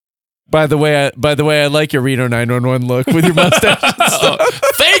By the way, I like your Reno 911 look with your mustache.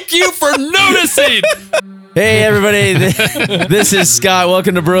 Thank you for noticing. Hey, everybody. This is Scott.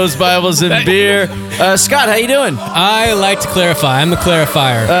 Welcome to Bros, Bibles, and Beer. Scott, how you doing? I like to clarify. I'm the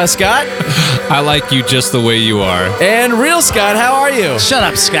clarifier. Scott? I like you just the way you are. And real Scott, how are you? Shut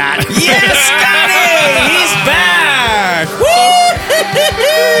up, Scott. Yes, Scotty! He's back! Woo!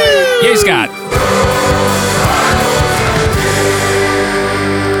 Hey, Scott.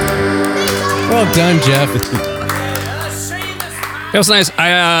 Well done, Jeff. That was nice.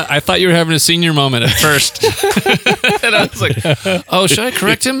 I thought you were having a senior moment at first. And I was like, oh, should I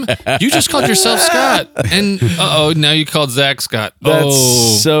correct him? You just called yourself Scott. And, now you called Zach Scott.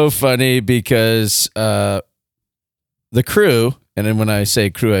 That's so funny because the crew, and then when I say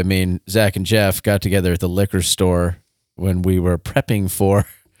crew, I mean Zach and Jeff, got together at the liquor store when we were prepping for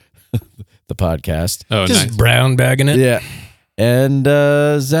the podcast. Oh, Just nice. brown bagging it. Yeah. And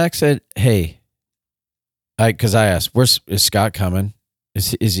Zach said, hey, because I asked, is Scott coming?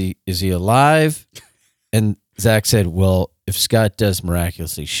 Is he alive? And Zach said, well, if Scott does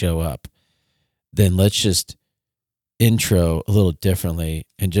miraculously show up, then let's just intro a little differently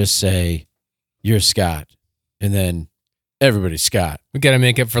and just say, you're Scott. And then everybody's Scott. We got to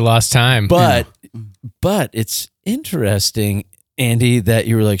make up for lost time. But it's interesting, Andy, that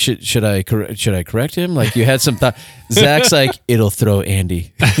you were like, should I correct him? Like you had some thought. Zach's like, it'll throw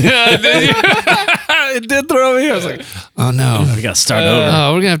Andy. It did throw me. I was like, oh no. We got to start over.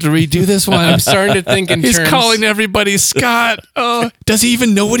 Oh, we're going to have to redo this one. I'm starting to think in He's terms. calling everybody Scott. Oh, does he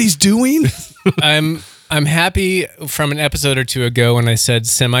even know what he's doing? I'm happy from an episode or two ago when I said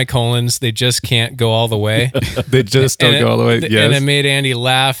semicolons. They just can't go all the way. They just don't go all the way. And Yes. it made Andy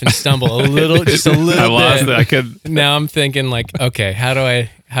laugh and stumble a little, just a little I lost bit. it. I could. Now I'm thinking like, okay, how do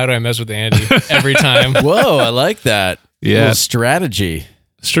I mess with Andy every time? Whoa, I like that. Yeah. Little strategy.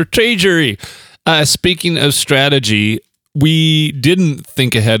 Strategy. Speaking of strategy, we didn't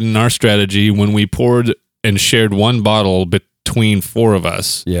think ahead in our strategy when we poured and shared one bottle between four of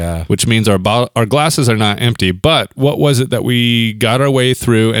us. Yeah. Which means our glasses are not empty. But what was it that we got our way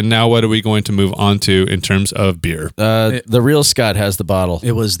through, and now what are we going to move on to in terms of beer? The real Scott has the bottle.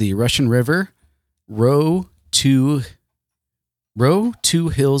 It was the Russian River Row 2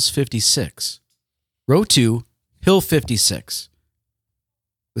 Hills 56. Row 2 Hill 56.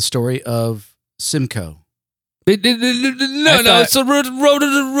 The story of Simcoe. No, it's the road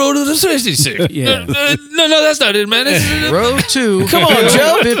to the 66. Yeah. No, that's not it, man. It's, Row 2. Come on,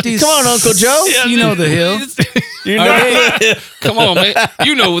 Joe. 50, Come on, Uncle Joe. You know the hill. You know, Come on, man.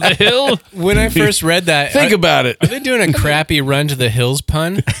 You know the hill. When I first read that, think about it. are they doing a crappy Run to the Hills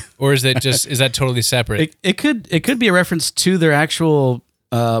pun, or is that totally separate? It could be a reference to their actual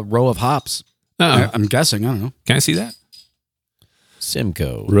row of hops. I'm guessing. I don't know. Can I see that?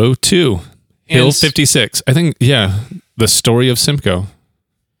 Simcoe. Row 2, Hill And 56. I think, yeah, the story of Simcoe.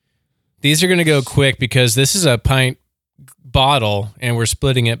 These are going to go quick because this is a pint bottle, and we're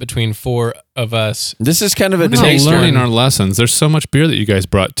splitting it between four of us. This is kind of a We're taste learning run. our lessons. There's so much beer that you guys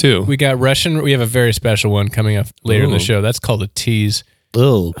brought, too. We got Russian. We have a very special one coming up later in the Ooh. show. That's called a tease.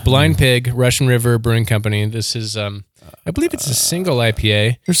 Oh. Blind Pig, Russian River Brewing Company. This is, I believe it's a single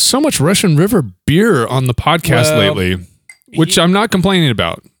IPA. There's so much Russian River beer on the podcast Well, lately, which I'm not complaining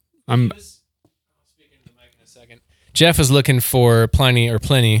about. Jeff was looking for Pliny or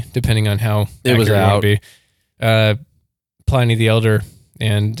Pliny, depending on how It was accurate out. would be. Pliny the Elder,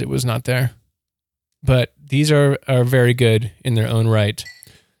 and it was not there. But these are very good in their own right.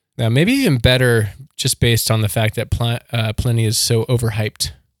 Now, maybe even better just based on the fact that Pliny is so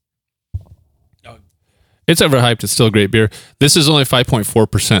overhyped. It's overhyped. It's still great beer. This is only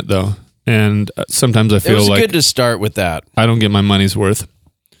 5.4%, though. And sometimes I It feel was like good to start with that. I don't get my money's worth.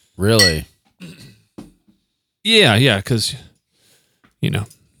 Really. Yeah, because, you know.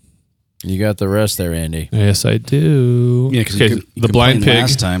 You got the rest there, Andy. Yes, I do. Yeah, because the blind pig.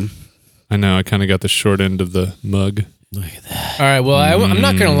 last time. I know. I kind of got the short end of the mug. Look at that. All right, well, I'm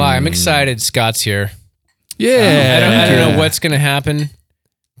not going to lie. I'm excited Scott's here. Yeah. I don't know what's going to happen,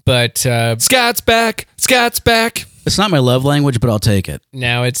 but Scott's back. Scott's back. It's not my love language, but I'll take it.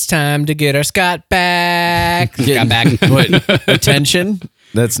 now it's time to get our Scott back. Getting- Scott back. What? Attention?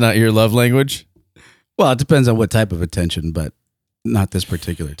 That's not your love language? Well, it depends on what type of attention, but not this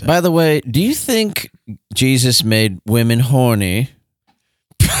particular type. By the way, do you think Jesus made women horny?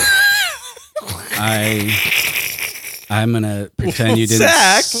 I'm going to pretend you didn't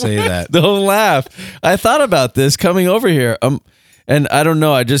Zach, say that. Don't laugh. I thought about this coming over here. And I don't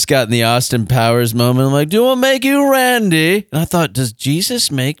know. I just got in the Austin Powers moment. I'm like, do I make you Randy? And I thought, does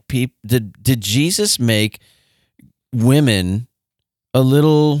Jesus make people? Did Jesus make women a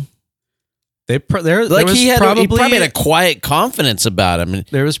little There Like was he probably probably had a quiet confidence about him. And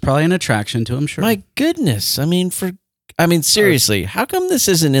there was probably an attraction to him. Sure. my goodness, I mean, seriously, how come this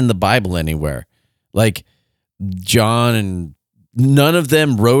isn't in the Bible anywhere? Like John and none of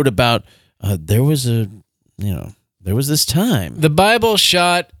them wrote about. There was this time. The Bible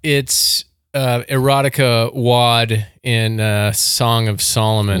shot its erotica wad in Song of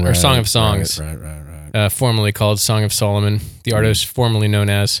Solomon or Song of Songs, Right. formerly called Song of Solomon, the artist formerly known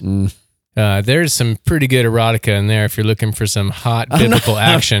as. There's some pretty good erotica in there if you're looking for some hot biblical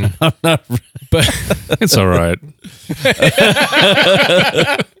action. I'm not. But It's all right.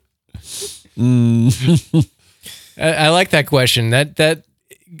 I like that question. That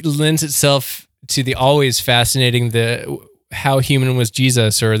lends itself to the always fascinating how human was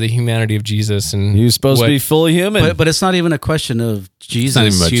Jesus or the humanity of Jesus, and He was supposed to be fully human. but it's not even a question of Jesus' not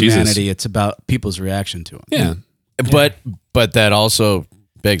even about humanity. Jesus. It's about people's reaction to him. Yeah. But that also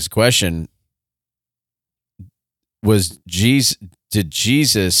begs the question: did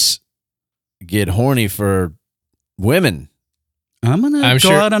Jesus get horny for women? I'm gonna go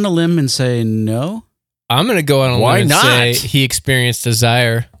sure- out on a limb and say no. I'm going to go out on a Why limb and not? say he experienced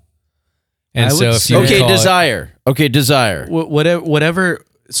desire. And I so would if you say- call it- Desire. Whatever.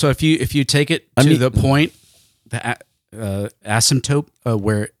 So if you take it to the point, the asymptote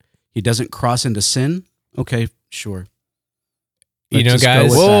where he doesn't cross into sin, okay, sure. you know, Let's just go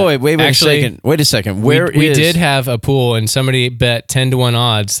guys, with Whoa, wait Actually, a second. we Where did have a pool, and somebody bet 10-1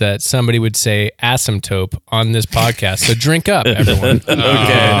 odds that somebody would say asymptote on this podcast. So drink up, everyone.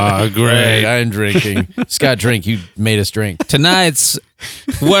 Okay. Great. I'm drinking. Scott, drink. You made us drink. Tonight's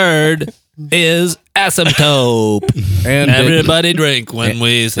word is asymptote. And Everybody drink when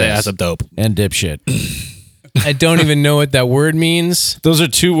we say Yes. asymptote. and dipshit. I don't even know what that word means. Those are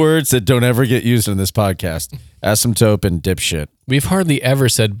two words that don't ever get used in this podcast. Asymptote and dipshit. We've hardly ever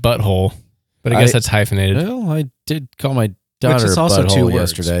said butthole, but I guess that's hyphenated. Well, I did call my daughter is also butthole two words.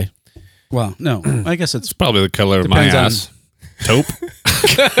 yesterday. Well, no, I guess it's It's probably the color of my Depends on- ass. Taupe.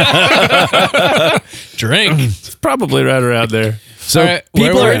 Drink. It's probably right around there. So All right,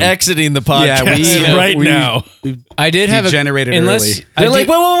 people where are were we? exiting the podcast right now. I did have Degenerated a unless early. I They're do- like,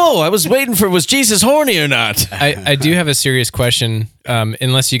 whoa! I was waiting for was Jesus horny or not? I do have a serious question.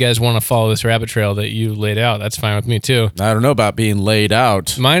 Unless you guys want to follow this rabbit trail that you laid out, that's fine with me too. I don't know about being laid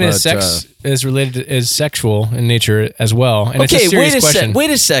out. Mine is but, sex is related is sexual in nature as well, and it's Okay, a serious question.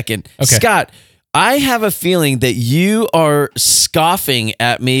 wait a second. Okay. Scott, I have a feeling that you are scoffing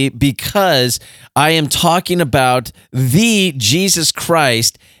at me because I am talking about the Jesus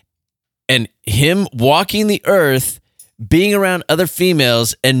Christ and him walking the earth, being around other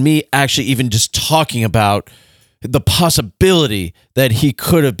females, and me actually even just talking about the possibility that he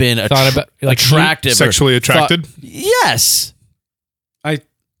could have been attractive. or Sexually attracted? Yes. I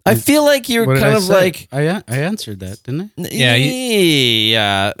I feel like you're what did kind I of say? like... I answered that, didn't I? Yeah,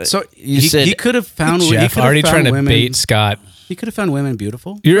 Yeah. So You said- he could have found he Jeff could have already found trying to women, bait Scott. He could have found women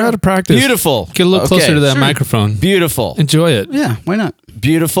beautiful. You're out of practice. Beautiful. Get a little closer Okay, to that sure. microphone. Beautiful. Enjoy it. Yeah, why not?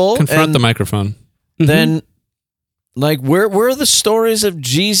 Beautiful. Confront and the microphone. Then, like, where are the stories of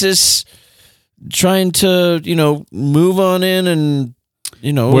Jesus trying to, move on in and,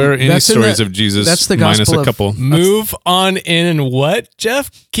 Where are any that's in stories the- of Jesus that's the minus gospel a of- couple? Move on in and what, Jeff?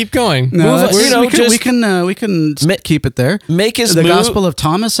 Keep going. No, Move- that's- you know, we can keep it there. make his The move. Gospel of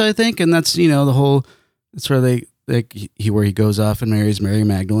Thomas, I think, and that's the whole. That's where where he goes off and marries Mary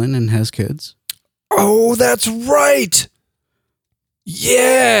Magdalene and has kids. Oh, that's right.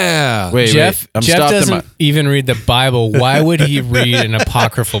 Yeah. Wait, Jeff I'm Jeff stopped in doesn't even read the Bible. Why would he read an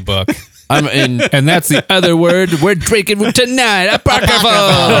apocryphal book? I'm in. And that's the other word we're drinking tonight. Apocryphal.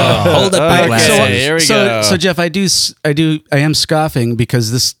 Hold up, Okay, my glasses. here we go. So Jeff, I am scoffing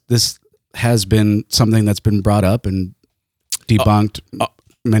because this has been something that's been brought up and debunked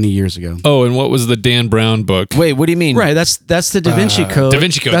many years ago. Oh, and what was the Dan Brown book? Wait, what do you mean? Right, that's the Da Vinci Code. Da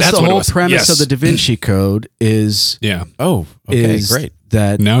Vinci Code, That's that's the what it whole was. premise Yes. of the Da Vinci Code is Yeah. Oh, okay, is great.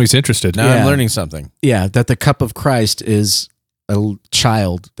 that Now he's interested. Now Yeah. I'm learning something. that the cup of Christ is a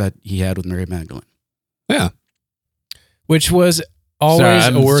child that he had with Mary Magdalene. Yeah. Which was always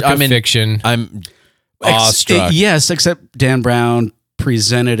Sorry, a work I'm of in- fiction. I'm awestruck. Yes, except Dan Brown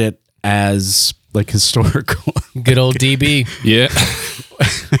presented it as like historical. Good old DB. Yeah.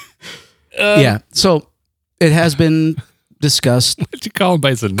 Yeah. So it has been discussed, What'd you call him by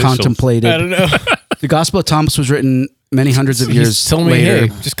his initials? contemplated. I don't know. The Gospel of Thomas was written many hundreds of years He's telling me, later.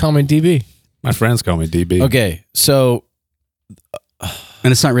 hey, just call me DB. My friends call me DB. Okay, so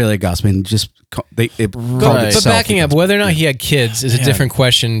And it's not really a gospel. I mean, just it called Right. itself But backing a up, gospel. whether or not he had kids is a Yeah. different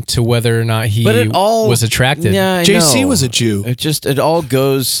question to whether or not he But it all was attracted. Yeah, I JC know. was a Jew. It all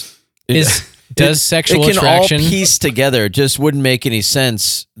goes. Is Does sexual it can attraction all piece together. It just wouldn't make any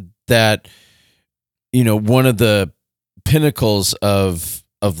sense that, one of the pinnacles of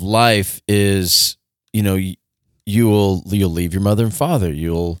life is, you'll leave your mother and father.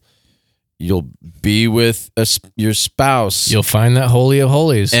 You'll be with your spouse. you'll find that holy of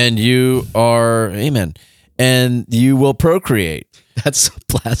holies. And you are, amen. And you will procreate. That's so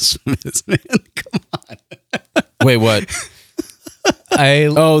blasphemous, man. Come on. Wait, what? I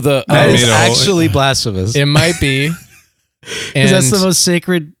That is actually blasphemous. it might be. Because And that's the most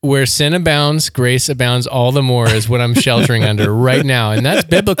sacred. where sin abounds, grace abounds all the more is what I'm sheltering under right now. And that's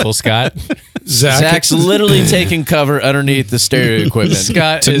biblical, Scott. Zach's literally taking cover underneath the stereo equipment.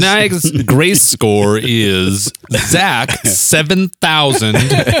 Scott is, Tonight's grace score is Zach 7,000,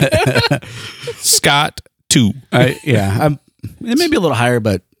 Scott 2. It may be a little higher,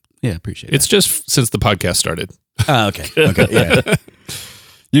 but yeah, appreciate it. It's just since the podcast started. Okay. Yeah.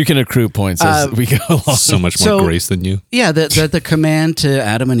 You can accrue points as we go along. So much more So- grace than you. Yeah, the command to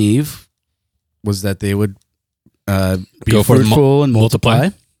Adam and Eve was that they would be Go for the fruitful and multiply.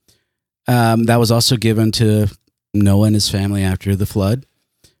 That was also given to Noah and his family after the flood.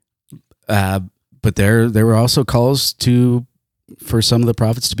 But there were also calls for some of the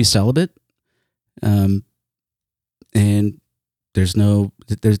prophets to be celibate. And there's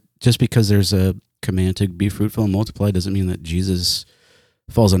just because there's a command to be fruitful and multiply doesn't mean that Jesus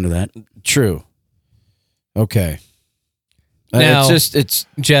falls under that. True. Okay. Now- it's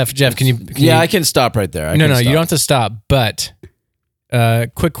Jeff, can you? I can stop right there. No, you don't have to stop. But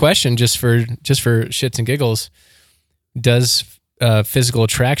quick question, just for shits and giggles: does physical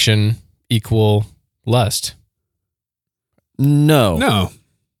attraction equal lust? No. No.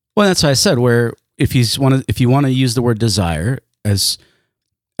 Well, that's what I said. Where if you want to use the word desire as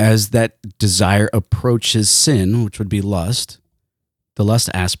that desire approaches sin, which would be lust, the lust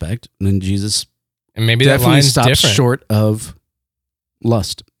aspect, then Jesus And maybe that definitely line's stops different. short of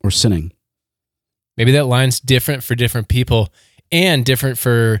lust or sinning. Maybe that line's different for different people and different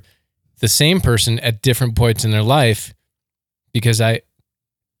for the same person at different points in their life. Because I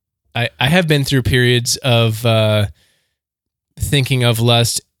have been through periods of thinking of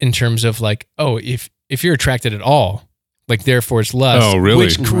lust in terms of like, oh, if you're attracted at all, like therefore it's lust. Oh, really?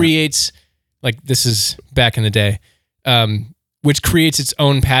 Which creates, like, this is back in the day, which creates its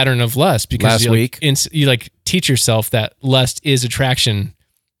own pattern of lust because you like teach yourself that lust is attraction,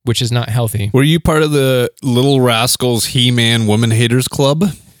 which is not healthy. Were you part of the Little Rascals He-Man Woman Haters Club?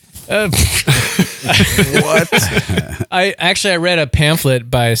 What? I read a pamphlet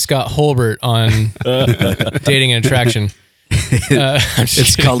by Scott Holbert on dating and attraction.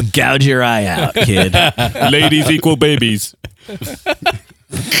 It's called Gouge Your Eye Out, kid. Ladies equal babies.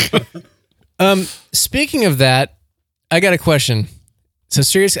 Speaking of that, I got a question. So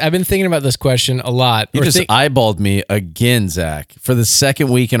seriously, I've been thinking about this question a lot. You just eyeballed me again, Zach, for the second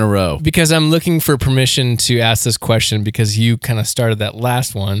week in a row. Because I'm looking for permission to ask this question because you kind of started that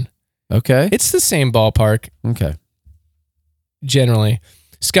last one. Okay. It's the same ballpark, Okay. generally.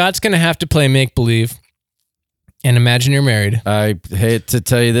 Scott's going to have to play make-believe and imagine you're married. I hate to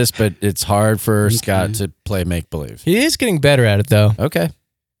tell you this, but it's hard for Scott to play make-believe. He is getting better at it, though. Okay.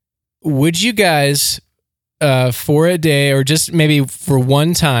 Would you guys, for a day or just maybe for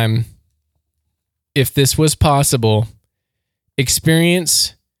one time, if this was possible,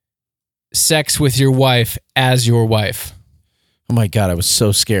 experience sex with your wife as your wife? Oh my God, I was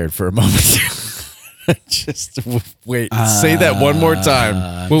so scared for a moment. Just wait. Say that one more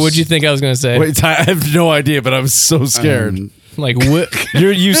time. What would you think I was going to say? Wait, I have no idea, but I'm so scared. Like, what?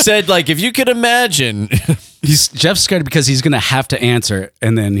 You said, like, if you could imagine. Jeff's scared because he's going to have to answer,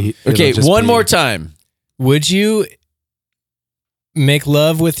 and then Okay, one more time. Would you make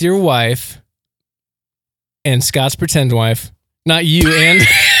love with your wife and Scott's pretend wife? Not you and...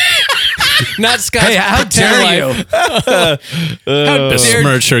 Not Scott's Hey, how pretend dare wife. you? How dare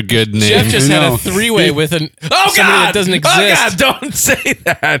Besmirch her good name. Jeff just had No. a three-way with somebody God! that doesn't exist. Oh God! Don't say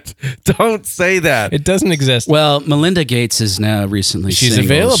that. Don't say that. It doesn't exist. Well, Melinda Gates is now recently She's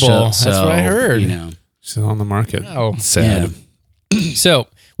single, available. That's what I heard. You know, She's on the market. Oh. Sad. So,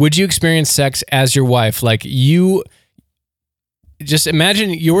 would you experience sex as your wife? Like, you just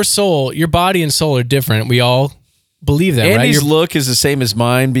imagine your soul, your body and soul are different. We all believe that, right? Andy's look is the same as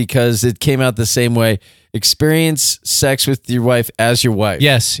mine because it came out the same way. Experience sex with your wife as your wife.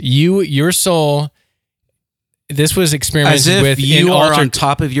 Yes, your soul. This was experimented as if with you in are altered. on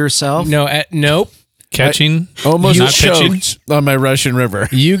top of yourself. No, nope. catching. Almost Not pitching. choked on my Russian River.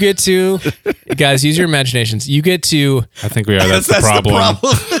 You get to, guys, use your imaginations. You get to I think we are. That's the problem.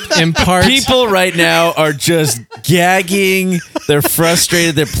 impart. People right now are just gagging. They're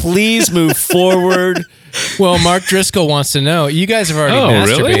frustrated. They're please move forward. Well, Mark Driscoll wants to know. You guys have already Oh,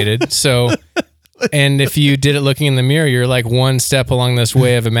 really? masturbated, so. And if you did it looking in the mirror, you're like one step along this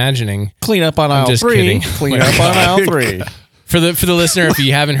way of imagining. Clean up on I'm aisle just 3. kidding. Clean up on aisle 3. For the listener, if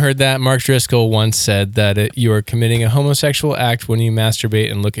you haven't heard that, Mark Driscoll once said that you are committing a homosexual act when you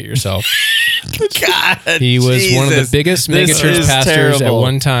masturbate and look at yourself. God, He was one of the Jesus. biggest This megachurch is pastors at terrible.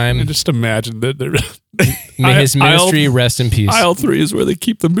 one time. Just imagine that. May his ministry rest in peace. Aisle 3 is where they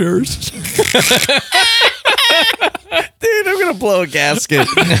keep the mirrors. Dude, I'm gonna blow a gasket.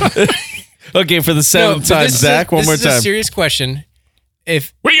 Okay, for the No, seventh but time, this is Zach. One more This is a time. serious question.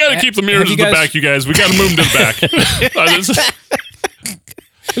 If We got to keep the mirrors Have in you the guys- back, you guys. We got to move them to the back.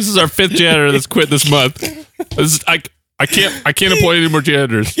 This is our 5th janitor that's quit this month. I can't employ any more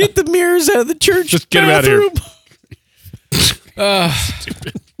janitors. Get the mirrors out of the church. Just get 'em out of here.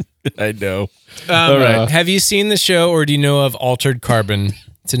 bathroom. I know. All right. Have you seen the show, or do you know of Altered Carbon?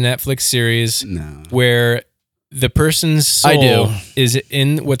 It's a Netflix series No. where the person's I soul do. is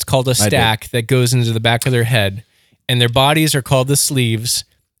in what's called a stack that goes into the back of their head, and their bodies are called the sleeves.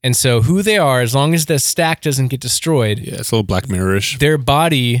 And so who they are, as long as the stack doesn't get destroyed, Yeah, it's a little Black Mirror-ish. their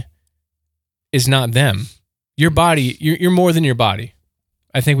body is not them. Your body, you're more than your body.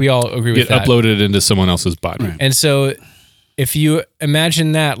 I think we all agree with Get that. uploaded into someone else's body. Right. And so if you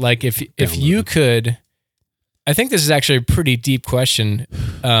imagine that, like if you could, I think this is actually a pretty deep question.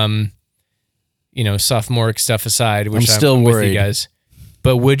 Sophomoric stuff aside, which I'm still with worried. you guys.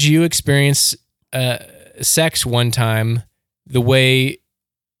 But would you experience sex one time the way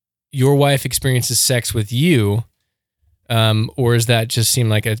your wife experiences sex with you? Or does that just seem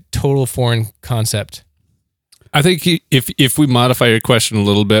like a total foreign concept? I think if we modify your question a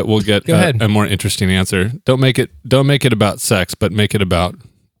little bit, we'll get Go ahead. a more interesting answer. Don't make it about sex, but make it about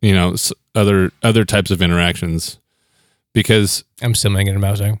other types of interactions. Because I'm still making it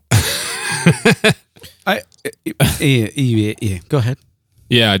about sex. Yeah. Go ahead.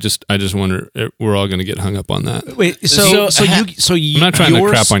 yeah, I just wonder we're all going to get hung up on that. Wait. So I'm not trying to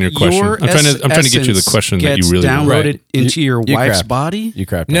crap on your question. I'm trying to get you the question that you really want. downloaded Right. into your You wife's crap. body. You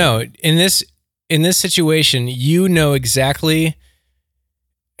crap. No, in this situation, you know exactly.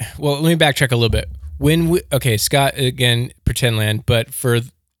 Well, let me backtrack a little bit. Scott, again, pretend land, but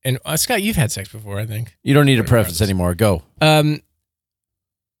Scott, you've had sex before, I think. You don't need a preface anymore. Go.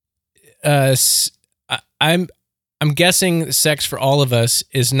 I'm guessing sex for all of us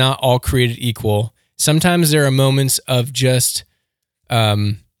is not all created equal. Sometimes there are moments of just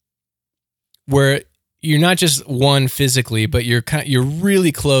where you're not just one physically, but you're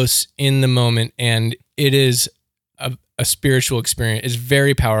really close in the moment, and it is a spiritual experience. It's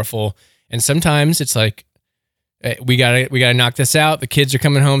very powerful, and sometimes it's like we gotta knock this out. The kids are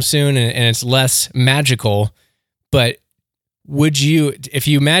coming home soon, and it's less magical. But would you, if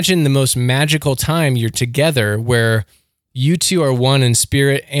you imagine the most magical time you're together, where you two are one in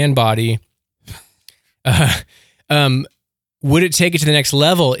spirit and body, would it take it to the next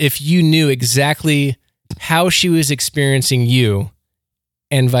level if you knew exactly how she was experiencing you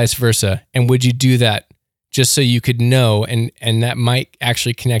and vice versa? And would you do that just so you could know, and that might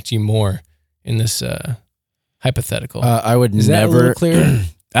actually connect you more in this hypothetical? I would Is that a never. little clearer?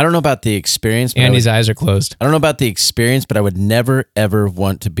 I don't know about the experience. But Andy's eyes are closed. I don't know about the experience, but I would never ever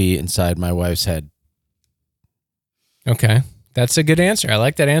want to be inside my wife's head. Okay. That's a good answer. I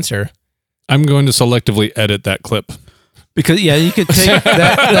like that answer. I'm going to selectively edit that clip. Because you could take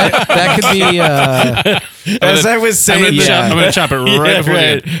that. That could be. As I was I'm saying, going to chop it right before the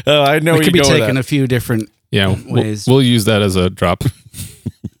end. Oh, I know It where could you be go with taken that. a few different. Yeah, ways. we'll use that as a drop.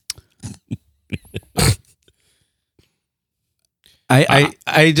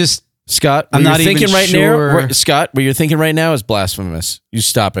 I just. Scott, I'm what not you're even thinking right sure. now. Scott, what you're thinking right now is blasphemous. You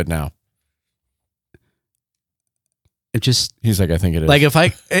stop it now. It just He's like, I think it is. like if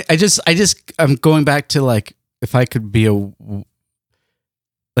I'm going back to like if I could be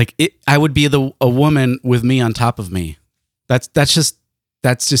I would be a woman with me on top of me. That just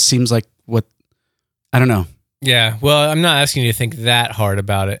seems like what I don't know. Yeah. Well, I'm not asking you to think that hard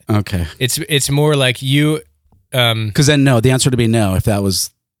about it. Okay, It's more like you, because then no, the answer would be no if that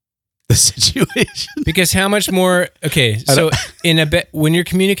was the situation. because how much more? Okay, so when you're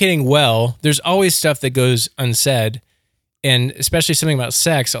communicating well, there's always stuff that goes unsaid, and especially something about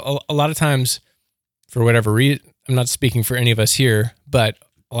sex. A lot of times, for whatever reason, I'm not speaking for any of us here, but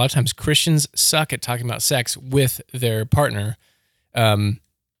a lot of times Christians suck at talking about sex with their partner, and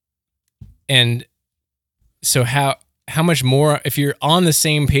so how much more, if you're on the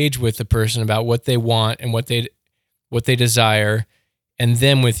same page with the person about what they want and what they desire, and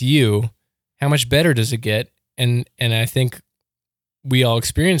them with you, how much better does it get? And I think we all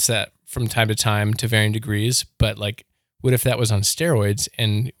experience that from time to time to varying degrees, but like, what if that was on steroids,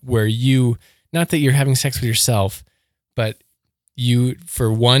 and where you, not that you're having sex with yourself, but you,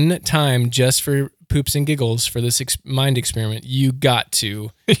 for one time, just for poops and giggles, for this mind experiment, you got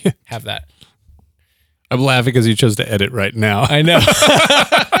to have that. I'm laughing because you chose to edit right now. I know.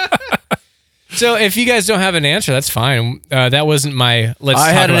 So if you guys don't have an answer, that's fine. That wasn't my, let's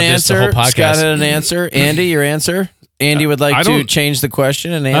I talk had an about this the answer. whole podcast. Scott had an answer. Andy, your answer? Andy would like to change the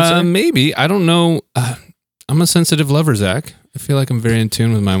question and answer? Maybe. I don't know. I'm a sensitive lover, Zach. I feel like I'm very in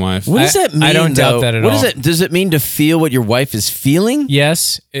tune with my wife. What does that mean? I don't doubt that at all. Does it mean to feel what your wife is feeling?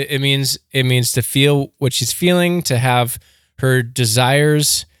 Yes, it means to feel what she's feeling, to have her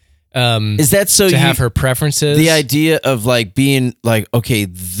desires. Is that so? To have her preferences. The idea of like being like, okay,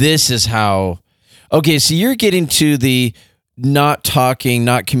 this is how. Okay, so you're getting to the not talking,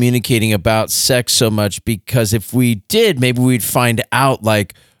 not communicating about sex so much, because if we did, maybe we'd find out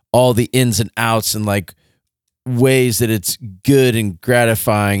like all the ins and outs and like ways that it's good and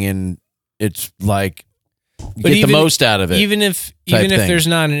gratifying and it's like you get the most out of it. Even if there's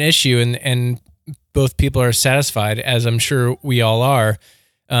not an issue and both people are satisfied, as I'm sure we all are.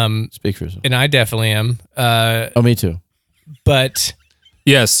 Speak for yourself. And I definitely am. Me too. But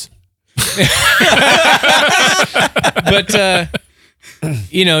yes. But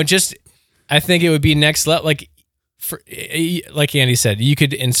just I think it would be next level. Like Andy said, you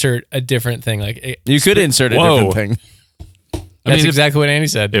could insert a different thing. Like you could insert a different thing. That's exactly what Andy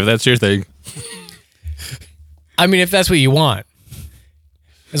said. If that's your thing. I mean, if that's what you want.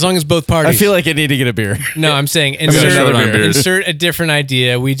 As long as both parties. I feel like I need to get a beer. No, I'm saying insert a different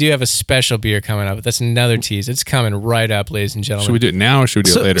idea. We do have a special beer coming up. That's another tease. It's coming right up, ladies and gentlemen. Should we do it now or should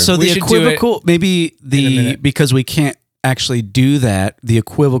we do it later? So We the should do equivocal, maybe because we can't actually do that, the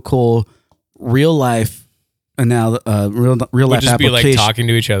equivocal real life real Would life just be application like talking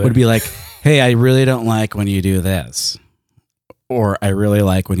to each other. would be like, hey, I really don't like when you do this. Or I really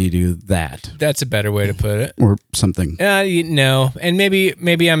like when you do that. That's a better way to put it. Or something. No, and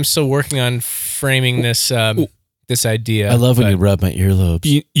maybe I'm still working on framing this this idea. I love when you rub my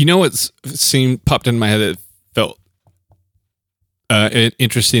earlobes. You know what's popped in my head that felt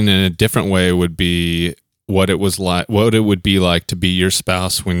interesting in a different way would be what it would be like to be your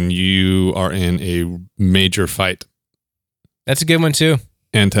spouse when you are in a major fight. That's a good one too.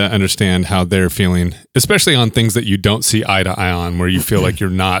 And to understand how they're feeling, especially on things that you don't see eye to eye on, where you feel like you're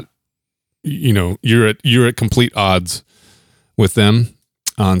not, you're at complete odds with them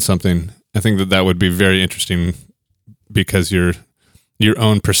on something. I think that would be very interesting because your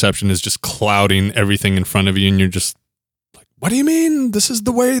own perception is just clouding everything in front of you, and you're just like, "What do you mean? This is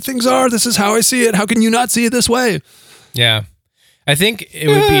the way things are. This is how I see it. How can you not see it this way?" Yeah, I think it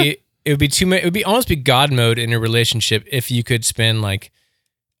would be too much. It would almost be God mode in a relationship if you could spend like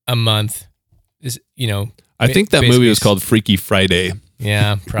a month. I think that movie was called Freaky Friday.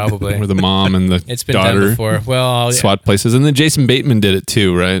 Yeah, probably. Where the mom and the it's been daughter done before. Well, swap places, and then Jason Bateman did it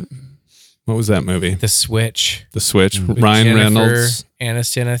too, right? What was that movie? The Switch. The Switch. With Ryan Jennifer Reynolds,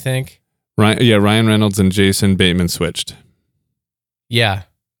 Aniston, I think. Ryan Reynolds and Jason Bateman switched. Yeah.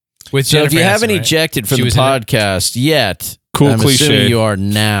 With So Jennifer if you Aniston, haven't right? ejected from She the was in it. podcast yet, Cool I'm cliche. assuming you are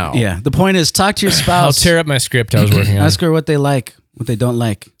now. Yeah. The point is, talk to your I'll spouse. tear up my script I was working on. Ask her what they like, what they don't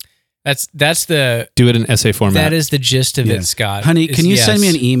like. That's the Do it in essay format. that is the gist of Yeah. it, Scott. Honey, is can you send me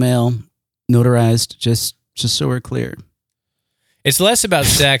yes. an email, notarized, just so we're clear? It's less about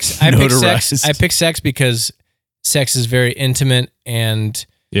sex. I pick sex because sex is very intimate and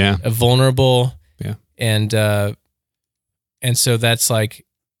yeah. vulnerable. Yeah. And so that's like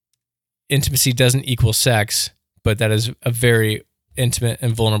intimacy doesn't equal sex, but that is a very intimate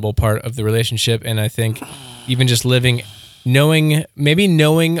and vulnerable part of the relationship. And I think even just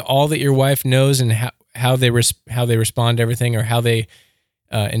knowing all that your wife knows and how they respond to everything, or how they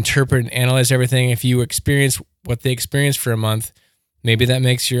interpret and analyze everything. If you experience what they experience for a month, maybe that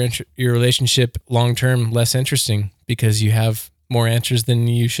makes your relationship long term less interesting because you have more answers than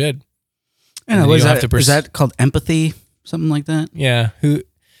you should. And then what you is don't that? have to Is that called empathy? Something like that? Yeah,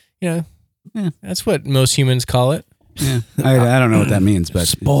 that's what most humans call it. Yeah. I don't know what that means,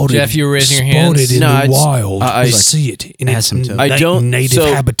 but Jeff, you were raising your hands. Spotted in No, the it's- wild. I I see it in Add its some to it. I don't- native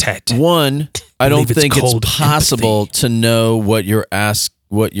so- habitat. One, I don't believe it's think it's called possible to know what you're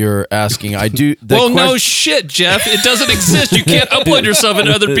asking. I do. No shit, Jeff. It doesn't exist. You can't upload yourself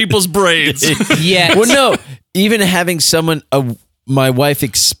into other people's brains. Yeah. Well, no. Even having my wife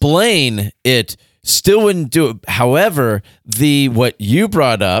explain it Still wouldn't do it. However, what you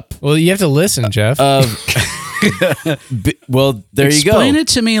brought up Well, you have to listen, Jeff. of well, there you go. Explain it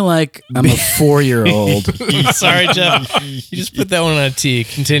to me like I'm a 4-year-old. Sorry, Jeff. You just put that one on a T.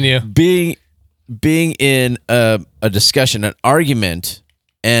 Continue. Being in a discussion, an argument,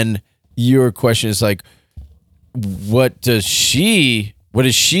 and your question is like, what is she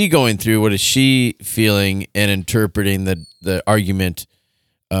going through? What is she feeling and interpreting the argument?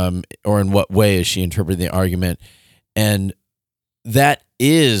 Or in what way is she interpreting the argument? And that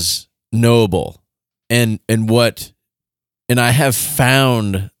is noble. And I have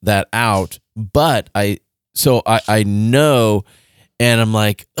found that out, but I know, and I'm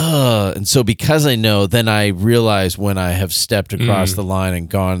like, ugh. And so because I know, then I realize when I have stepped across the line and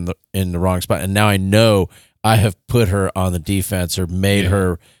gone in the wrong spot. And now I know I have put her on the defense or made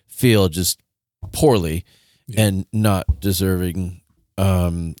her feel just poorly and not deserving.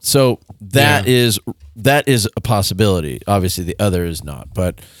 So that is a possibility. Obviously the other is not,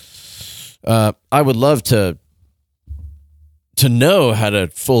 but I would love to know how to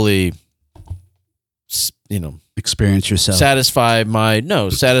fully, Experience yourself. satisfy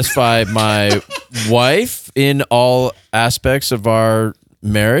my wife in all aspects of our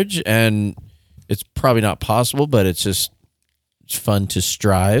marriage. And it's probably not possible, but it's fun to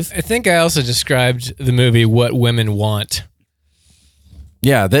strive. I think I also described the movie What Women Want.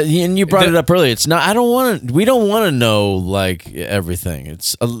 Yeah, and you brought it up earlier. It's not. We don't want to know like everything.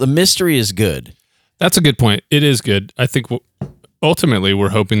 It's the mystery is good. That's a good point. It is good. I think ultimately we're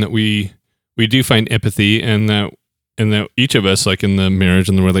hoping that we do find empathy, and that each of us, like in the marriage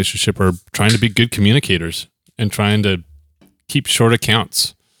and the relationship, are trying to be good communicators and trying to keep short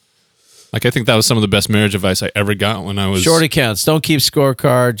accounts. Like I think that was some of the best marriage advice I ever got when I was Short accounts. Don't keep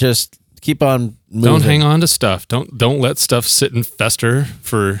scorecard. Just keep on moving. Don't hang on to stuff. Don't let stuff sit and fester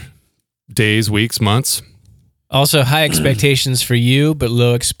for days, weeks, months. Also, high expectations for you, but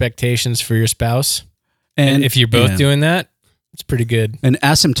low expectations for your spouse. And if you're both doing that, it's pretty good. And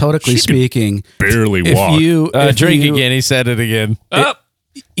asymptotically speaking, Barely if walk. you Drink again. He said it again.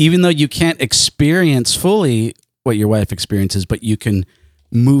 even though you can't experience fully what your wife experiences, but you can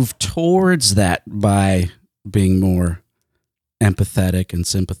move towards that by being more empathetic and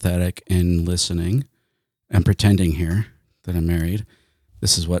sympathetic and listening and pretending here that I'm married.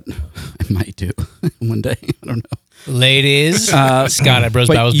 This is what I might do one day. I don't know. Ladies, Scott at But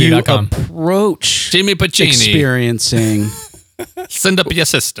you brosbowelsbeer.com. approach Jimmy Pacini. experiencing Send up your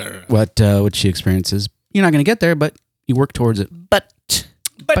sister. what she experiences. You're not going to get there, but you work towards it. But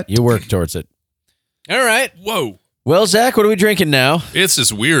you work towards it. All right. Whoa. Well, Zach, what are we drinking now? It's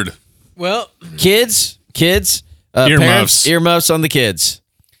just weird. Well, Kids, Earmuffs. parents, earmuffs on the kids.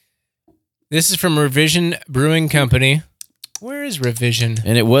 this is from Revision Brewing Company. Where is Revision?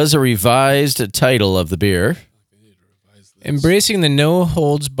 And it was a revised title of the beer. Embracing the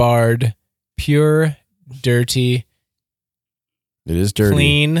no-holds-barred, pure, dirty, It is dirty.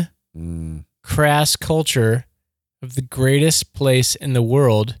 clean, Mm. crass culture of the greatest place in the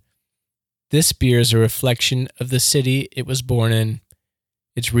world, this beer is a reflection of the city it was born in.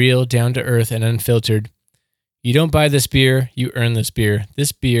 It's real, down to earth, and unfiltered. You don't buy this beer, you earn this beer.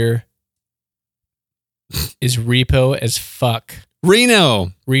 This beer is repo as fuck.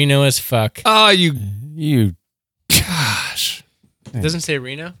 Reno. Reno as fuck. Oh, you. Gosh. It doesn't say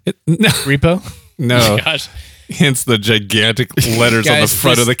Reno? No. Repo? No. Gosh. Hence the gigantic letters on the Guys,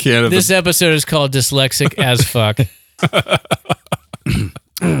 front of the can of This the. episode is called Dyslexic as fuck.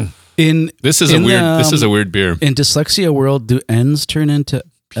 This is a weird beer. In dyslexia world, do N's turn into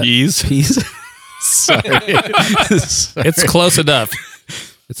Peas. P's? Sorry. It's close enough.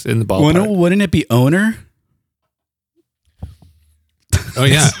 It's in the ballpark. Wouldn't it be owner? Oh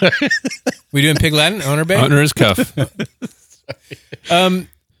yeah. We doing Pig Latin? Owner Bay? Owner's cuff.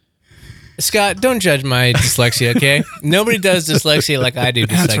 Scott, don't judge my dyslexia, okay? Nobody does dyslexia like I do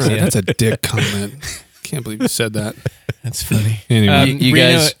That's right. dyslexia. That's a dick comment. Can't believe you said that. That's funny. Anyway, You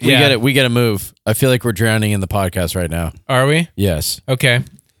Reno- guys, we got to move. I feel like we're drowning in the podcast right now. Are we? Yes. Okay.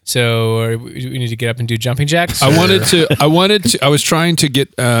 So we need to get up and do jumping jacks? I was trying to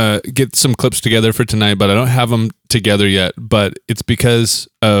get some clips together for tonight, but I don't have them together yet. But it's because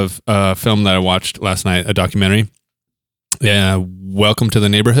of a film that I watched last night, a documentary. Yeah, Welcome to the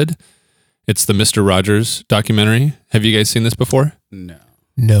Neighborhood. It's the Mr. Rogers documentary. Have you guys seen this before?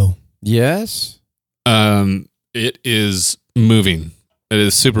 No. Yes. It is moving. It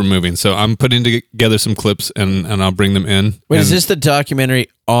is super moving. So I'm putting together some clips and I'll bring them in. Wait, and is this the documentary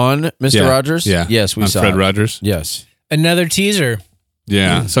on Mr. Yeah, Rogers? yeah. Yes, we on saw Fred it. Rogers? Yes. Another teaser.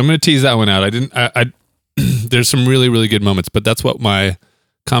 Yeah. So I'm going to tease that one out. I there's some really, really good moments, but that's what my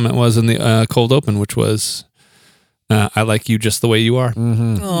comment was in the cold open, which was, "I like you just the way you are."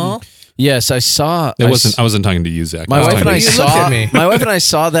 Aw. Yes, I saw. I wasn't talking to you, Zach. My I was wife and talking I to You looked at me. saw. My wife and I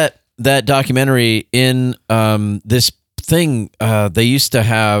saw that documentary in this thing they used to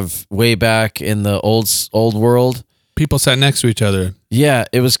have way back in the old world. people sat next to each other. Yeah,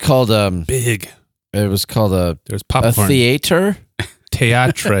 it was called Big. it was called There's a popcorn. theater.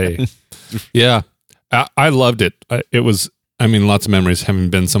 Teatre. Yeah. I loved it. It was, lots of memories having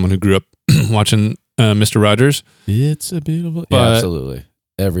been someone who grew up watching Mr. Rogers. It's a beautiful. But- Yeah, absolutely.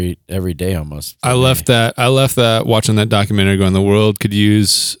 Every day almost. I left that watching that documentary going, the world could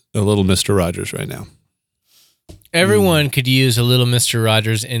use a little Mr. Rogers right now. Everyone could use a little Mr.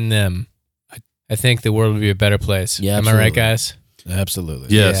 Rogers in them. I think the world would be a better place. Yeah, Am I right, absolutely. guys?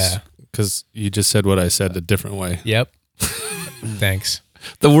 Absolutely. Yes. Because you just said what I said a different way. Yep. Thanks.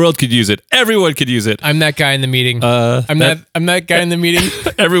 The world could use it. Everyone could use it. I'm that guy in the meeting. I'm that guy in the meeting.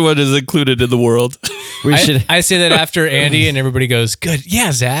 Everyone is included in the world. We should. I say that after Andy, and everybody goes, "Good,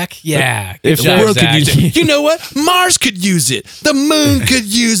 yeah, Zach, yeah." If Good the job, world could Zach." use it. You know what? Mars could use it. The moon could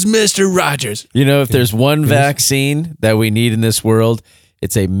use Mr. Rogers. You know, if there's one vaccine that we need in this world,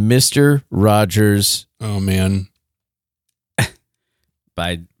 it's a Mr. Rogers. Oh, man.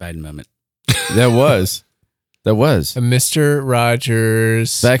 Biden moment. That was A Mr.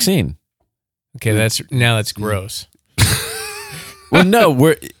 Rogers. vaccine. Okay, that's gross. Well, no,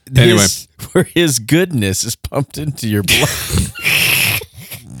 Anyway. where his goodness is pumped into your blood.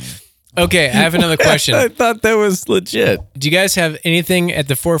 Okay, I have another question. I thought that was legit. Do you guys have anything at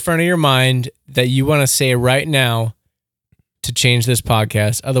the forefront of your mind that you want to say right now to change this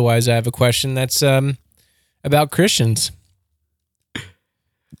podcast? Otherwise, I have a question that's about Christians.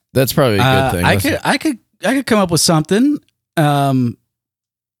 That's probably a good thing. I could come up with something. The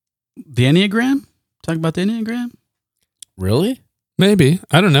Enneagram. Talk about the Enneagram. Really? Maybe.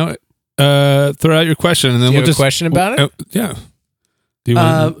 I don't know. Throw out your question and then Do you we'll have just. a question about it? Yeah. Do you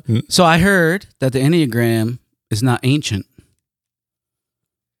want So I heard that the Enneagram is not ancient,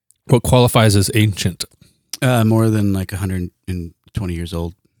 what qualifies as ancient? more than like 120 years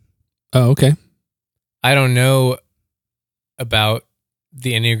old. Oh, okay. I don't know about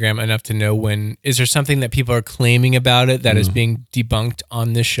the Enneagram enough to know when. Is there something that people are claiming about it that is being debunked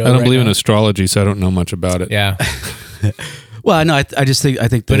on this show? I don't right believe in now? astrology, so I don't know much about it. Yeah, Well, no, I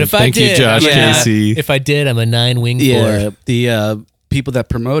think. but if I Thank you, did, Josh I'm a- Casey. if I did, I'm a 9-wing four. the people that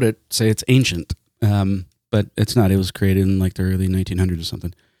promote it say it's ancient, but it's not. It was created in like the early 1900s or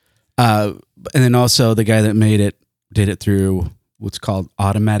something. And then also the guy that made it did it through what's called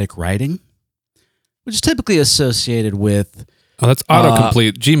automatic writing, which is typically associated with Oh, that's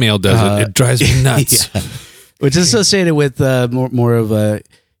autocomplete. Gmail does it. It drives me nuts. yeah. Which is associated with more of a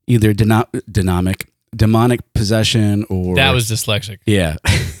either demonic possession or That was dyslexic. yeah,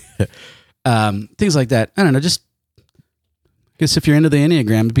 things like that. I don't know. Just I guess if you're into the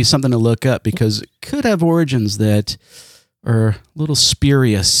Enneagram, it'd be something to look up because it could have origins that are a little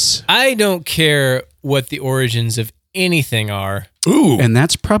spurious, I don't care what the origins of anything are. Ooh. and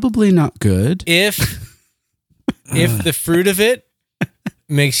that's probably not good. If the fruit of it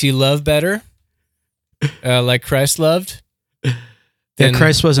makes you love better, like Christ loved, Yeah, then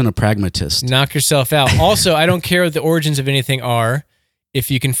Christ wasn't a pragmatist. knock yourself out. Also, I don't care what the origins of anything are. If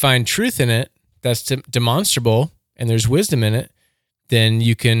you can find truth in it, that's demonstrable, and there's wisdom in it, then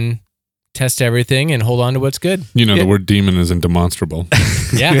you can test everything and hold on to what's good. You know, Yeah. the word demon isn't demonstrable.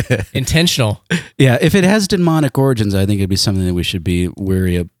 Yeah, intentional. Yeah, if it has demonic origins, I think it'd be something that we should be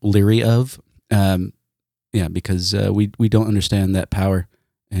leery of. Yeah, because we don't understand that power,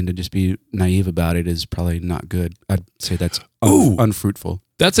 and to just be naive about it is probably not good. I'd say that's Ooh. unfruitful.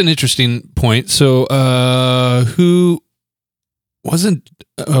 That's an interesting point. So, who wasn't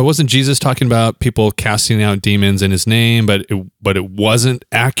Jesus talking about people casting out demons in his name, but it wasn't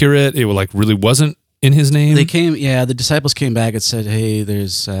accurate. It really wasn't in his name. The disciples came back and said, "Hey,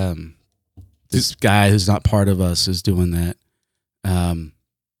 there's this guy who's not part of us is doing that."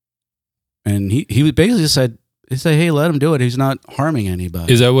 And he basically said, "Hey, let him do it. He's not harming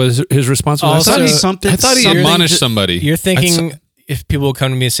anybody." Is that was his response? Was Also, I thought he admonished somebody. You're thinking if people will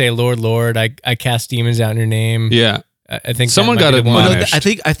come to me and say, "Lord, Lord, I cast demons out in your name." Yeah. I think Someone that might got be the one. admonished.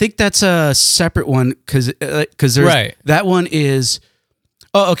 I think that's a separate one because there's Right. that one is.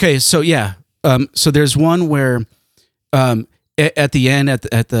 Oh, okay. So yeah. So there's one where, at the end at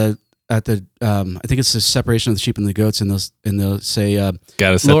the I think it's the separation of the sheep and the goats, and they'll say,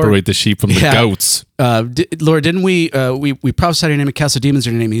 Got to separate the sheep from the Yeah. goats. Lord, didn't we prophesied in your name and cast the demons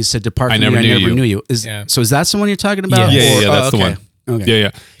in your name? And he said, depart I from never me, I knew never you. knew you. Yeah. So is that someone you're talking about? Yes. Yeah, Or- that's the okay. one. Okay.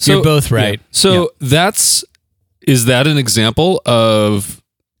 Yeah. So You're both right. is that an example of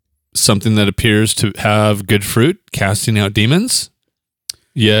something that appears to have good fruit, casting out demons.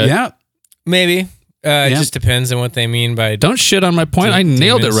 Yeah. Yeah. Maybe. It Yeah. just depends on what they mean by. Don't shit on my point. I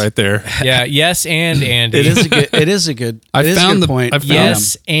nailed it demons. right there. Yeah. Yes, and Andy. It is a good. It is a good. I it is a found good the point. I found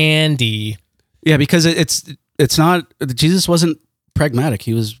yes, Andy. Yeah, because it's not. Jesus wasn't pragmatic.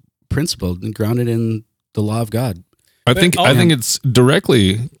 He was principled and grounded in the law of God. I think it's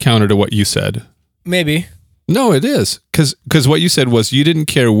directly counter to what you said. Maybe. No, it is because what you said was you didn't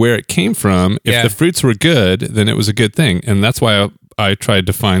care where it came from. If Yeah. the fruits were good, then it was a good thing, and that's why I tried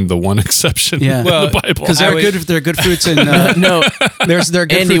to find the one exception Yeah. in Well, the Bible. Because they're good. They're good fruits in. No, there are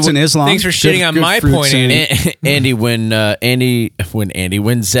good Andy, fruits in Islam. thanks for shitting Good- on good my fruits point, in- Andy.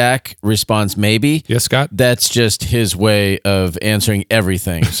 when Zach responds maybe, Yes, Scott. that's just his way of answering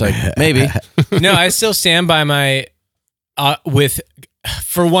everything. It's like maybe. No, I still stand by my.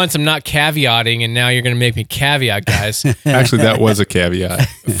 For once, I'm not caveating, and now you're going to make me caveat, guys. Actually, that was a caveat.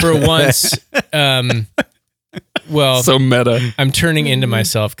 For once, well, So meta. I'm turning into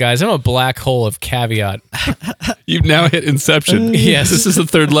myself, guys. I'm a black hole of caveat. You've now hit Inception. Yes. This is the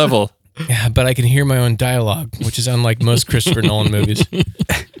third level. Yeah, but I can hear my own dialogue, which is unlike most Christopher Nolan movies.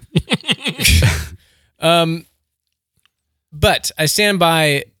 But I stand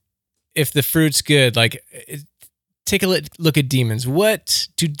by if the fruit's good. Like, take a look at demons. What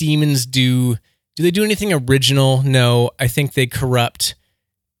do demons do? Do they do anything original? No. I think they corrupt.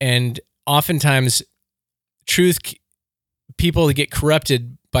 And oftentimes, people get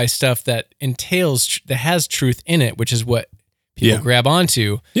corrupted by stuff that that has truth in it, which is what people Yeah. grab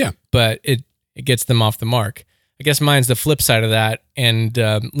onto. Yeah. But it gets them off the mark. I guess mine's the flip side of that, and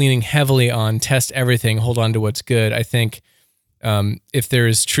leaning heavily on test everything, hold on to what's good. I think if there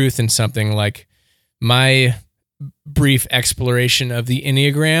is truth in something, like my brief exploration of the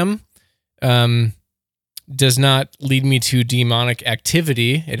Enneagram does not lead me to demonic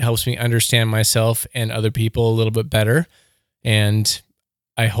activity. It helps me understand myself and other people a little bit better, and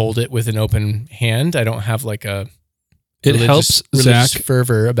I hold it with an open hand. I don't have like a It helps religious Zach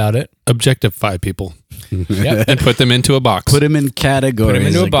fervor about it. objectify people Yep. and put them into a box. Put him in categories. Put them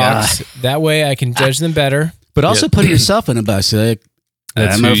into a like, box. That way I can judge them better. but also put yourself in a box. Like,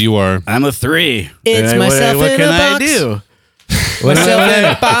 That's I'm who a- you are. I'm a 3. It's What- myself what in can a I box. do? Myself in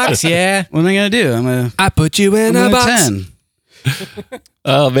a box, yeah. What am I gonna do? I'm I put you in a 10.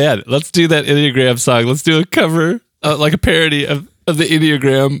 Oh man, let's do that Enneagram song. Let's do a cover, like a parody of the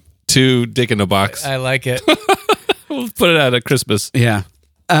Enneagram to Dick in a Box. I like it. We'll put it out at Christmas. Yeah.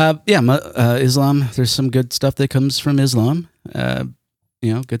 Islam, there's some good stuff that comes from Islam.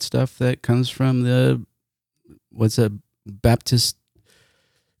 Good stuff that comes from the Baptist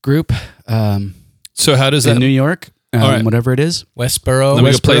group So how does in that? New York, All right. whatever it is. Westboro. Let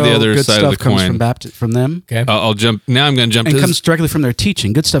me go play the other good side of stuff the comes coin. from them. Okay. I'll jump. Now I'm going to jump And to comes directly from their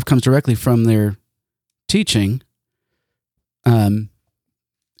teaching. Good stuff comes directly from their teaching.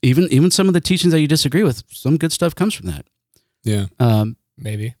 Even some of the teachings that you disagree with, some good stuff comes from that. yeah.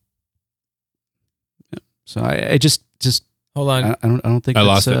 Maybe. So I just Hold on. I don't think I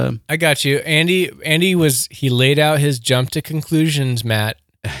that's, lost it. I got you. Andy he laid out his jump to conclusions, Matt.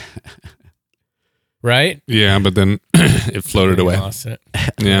 Right? Yeah, but then it floated We away. lost it.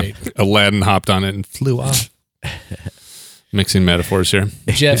 Yeah, Great. Aladdin hopped on it and flew off. Mixing metaphors here.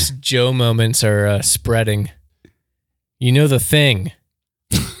 Jeff's Joe moments are spreading. You know the thing.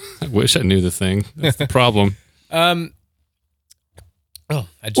 I wish I knew the thing. That's the problem. I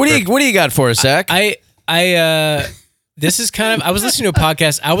just What do burped. you got for us, Zach? This is kind of, I was listening to a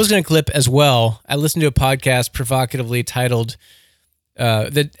podcast. I was going to clip as well. I listened to a podcast provocatively titled,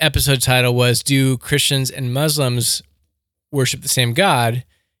 the episode title was, Do Christians and Muslims Worship the Same God?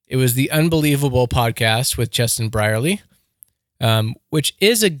 It was the Unbelievable podcast with Justin Brierly, which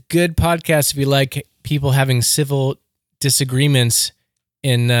is a good podcast if you like people having civil disagreements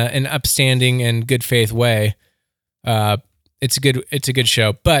in an upstanding and good faith way. It's a good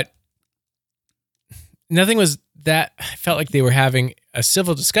show, but nothing was that. I felt like they were having a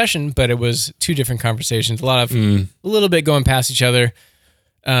civil discussion, but it was two different conversations. A little bit going past each other.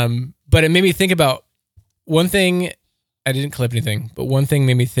 But it made me think about one thing. I didn't clip anything, but one thing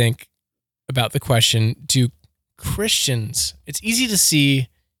made me think about the question: do Christians? It's easy to see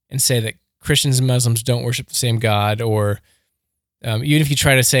and say that Christians and Muslims don't worship the same God, or even if you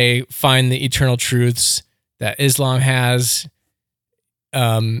try to say find the eternal truths that Islam has,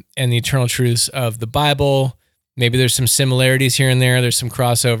 and the eternal truths of the Bible. Maybe there's some similarities here and there. There's some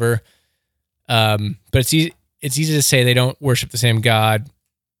crossover, but it's easy to say they don't worship the same God.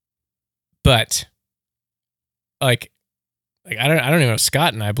 But like, like I don't even know if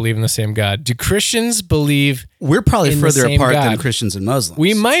Scott and I believe in the same God. Do Christians believe We're probably in the further same apart than God? Christians and Muslims.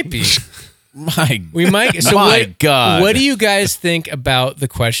 we might be? We might. So my God. What do you guys think about the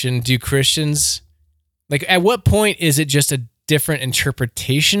question? Do Christians, like, at what point is it just a different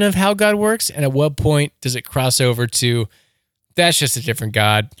interpretation of how God works? And at what point does it cross over to that's just a different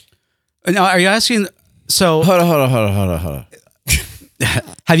God? Now, are you asking? So Hold on.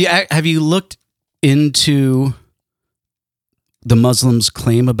 have you looked into the Muslims'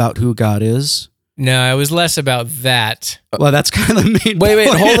 claim about who God is? No, it was less about that. Well, that's kind of the main. Wait,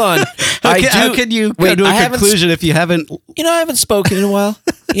 point. hold on. How can you come to I a haven't conclusion if you haven't? I haven't spoken in a while.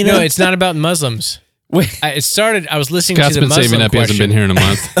 No, it's not about Muslims. Wait. I was listening Scott's to the been Muslim saving up. He hasn't question. been here in a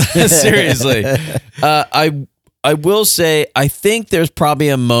month. Seriously. I will say, I think there's probably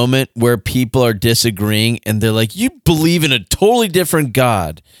a moment where people are disagreeing and they're like, you believe in a totally different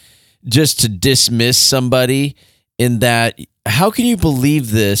God, just to dismiss somebody in that. How can you believe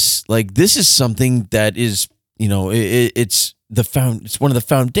this? Like, this is something that is, it's it's one of the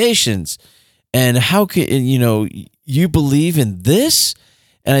foundations. And how can, you believe in this?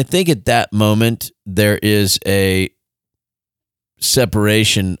 And I think at that moment, there is a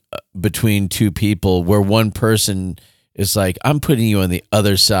separation between two people where one person is like, I'm putting you on the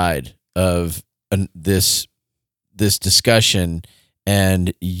other side of this discussion,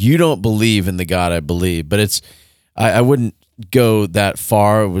 and you don't believe in the God I believe. But it's, I wouldn't go that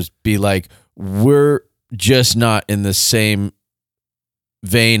far. It would be like, we're just not in the same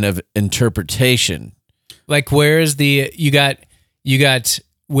vein of interpretation. Like, where is you got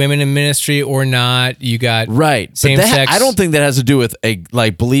women in ministry or not? You got Right. same But sex. I don't think that has to do with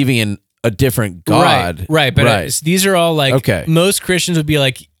believing in a different God. Right. But these are all like, Okay. most Christians would be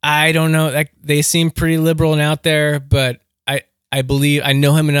like, I don't know. Like, they seem pretty liberal and out there, but I believe, I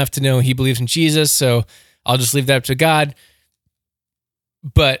know him enough to know he believes in Jesus, so I'll just leave that up to God.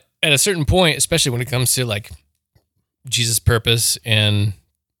 But at a certain point, especially when it comes to like Jesus' purpose and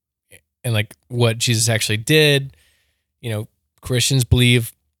like what Jesus actually did, Christians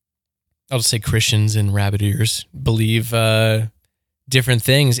believe, I'll just say Christians and rabbit ears believe different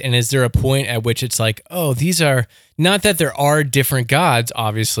things. And is there a point at which it's like, oh, these are, not that there are different gods,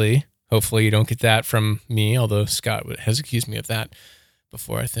 obviously. Hopefully you don't get that from me, although Scott has accused me of that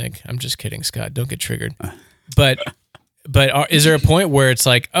before, I think. I'm just kidding, Scott. Don't get triggered. But is there a point where it's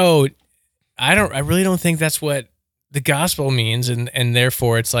like, oh, I really don't think that's what the gospel means, and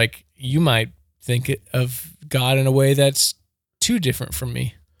therefore it's like you might think of God in a way that's too different from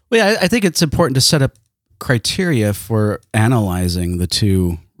me. Well, yeah, I think it's important to set up criteria for analyzing the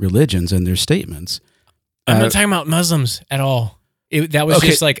two religions and their statements. I'm not talking about Muslims at all. That was Okay.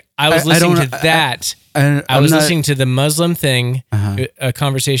 just like, I was listening to that. I was listening to the Muslim thing, a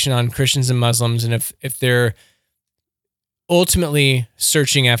conversation on Christians and Muslims, and if they're ultimately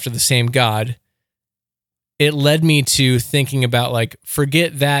searching after the same God, it led me to thinking about, like,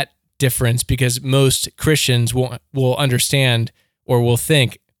 forget that difference, because most Christians will understand or will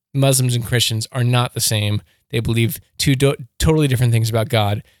think Muslims and Christians are not the same. They believe two totally different things about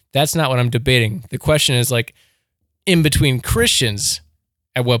God. That's not what I'm debating. The question is, like, in between Christians,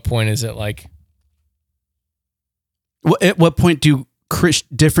 at what point is it like? At what point do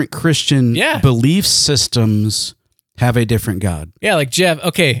different Christian belief systems have a different God? Yeah, like Jeff.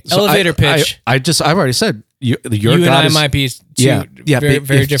 Okay, So elevator pitch. I've already said your You God and I is, might be very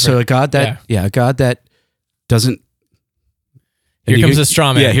different. So a God that a God that doesn't. Here comes a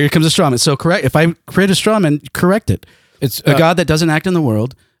straw man. Yeah, here comes a straw man. So correct. If I create a straw man, correct it. It's A God that doesn't act in the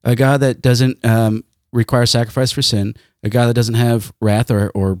world, a God that doesn't require sacrifice for sin, a God that doesn't have wrath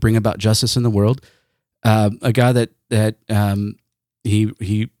or bring about justice in the world, a God that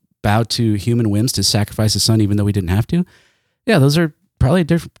he bowed to human whims to sacrifice his son even though he didn't have to. Yeah, those are probably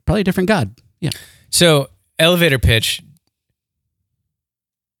a different God. Yeah. So elevator pitch,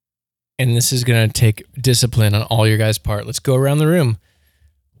 and this is going to take discipline on all your guys' part. Let's go around the room.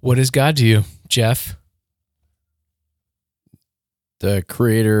 What is God to you, Jeff? the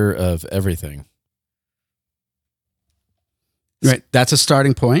creator of everything. Right. That's a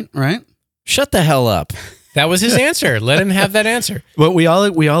starting point, right? Shut the hell up. That was his answer. Let him have that answer. Well, we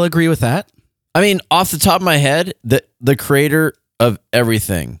all agree with that. I mean, off the top of my head, the creator of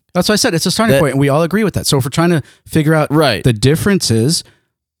everything. That's what I said. It's a starting point, and we all agree with that. So if we're trying to figure out Right. the differences,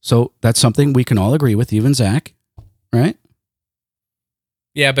 so that's something we can all agree with, even Zach, right?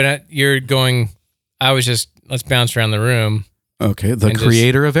 Yeah, but you're going, I was just, let's bounce around the room. Okay, the And just-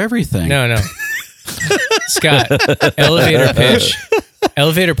 creator of everything. No. Scott, elevator pitch.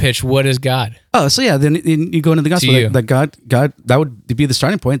 Elevator pitch, what is God? Oh, so yeah, then you go into the gospel To you. that God, that would be the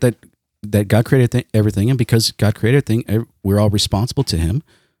starting point, that that God created everything, and because God created everything, we're all responsible to Him,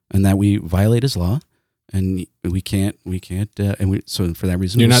 and that we violate His law, and we can't, so for that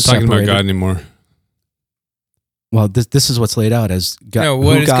reason, You're we're not talking about separated. God anymore. Well, this is what's laid out as God. No,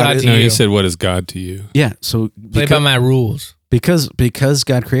 what who is God to No, you? you said, what is God to you? Yeah, so Play by my rules. because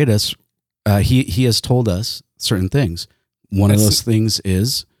God created us, He has told us certain things. One of That's- those things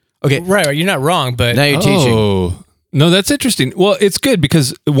is okay. Right. You're not wrong, but Now you're teaching. Oh, no, that's interesting. Well, it's good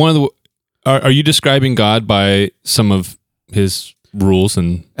because one of the, are you describing God by some of his rules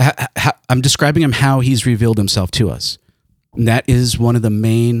and I'm describing Him how He's revealed Himself to us. And that is one of the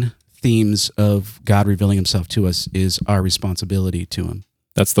main themes of God revealing Himself to us is our responsibility to Him.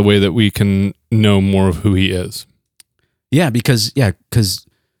 that's the way that we can know more of who he is. Yeah, because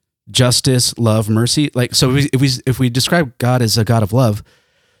justice, love, mercy. Like so, if we describe God as a God of love,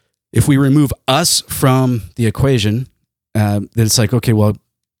 if we remove us from the equation, then it's like, okay, well,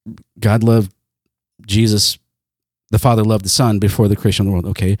 God loved Jesus, the Father loved the Son before the creation of the world.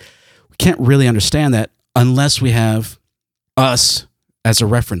 Okay, we can't really understand that unless we have us as a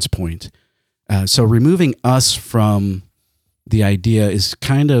reference point. So removing us from the idea is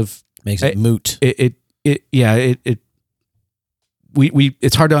kind of Makes it moot.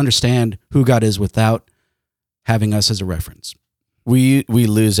 it's hard to understand who God is without having us as a reference. We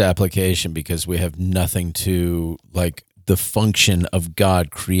lose application because we have nothing to like the function of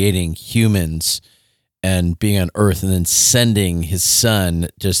God creating humans and being on earth and then sending his son,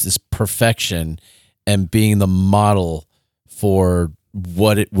 just this perfection and being the model for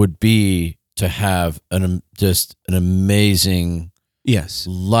what it would be to have just an amazing Yes.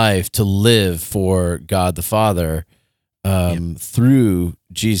 life to live for God the Father through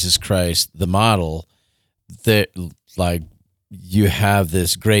Jesus Christ, the model. That like you have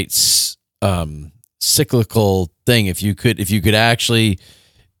this great cyclical thing. If you could actually,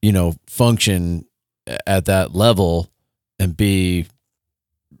 function at that level and be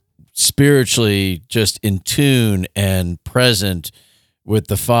spiritually just in tune and present with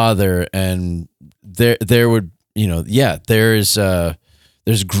the Father, and there would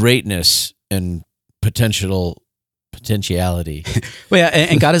there's greatness and potentiality Well, yeah,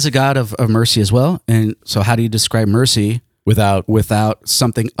 and God is a God of mercy as well. And so how do you describe mercy without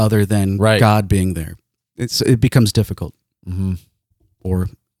something other than Right. God being there? It becomes difficult Mhm. or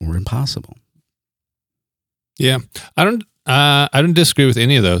impossible. Yeah, I don't disagree with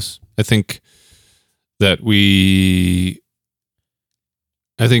any of those. I think that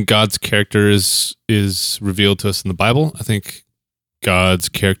I think God's character is revealed to us in the Bible. I think God's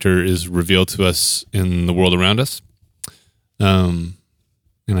character is revealed to us in the world around us. And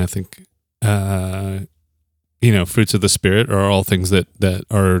I think fruits of the Spirit are all things that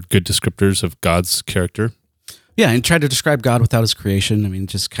are good descriptors of God's character. Yeah, and try to describe God without his creation. I mean,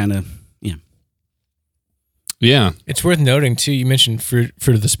 just kind of, Yeah. it's worth noting too. You mentioned fruit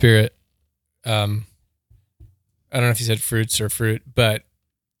of the Spirit. I don't know if you said fruits or fruit, but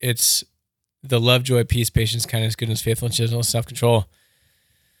it's the love, joy, peace, patience, kindness, goodness, faithfulness, gentleness, self-control.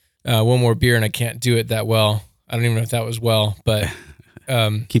 One more beer and I can't do it that well. I don't even know if that was well, but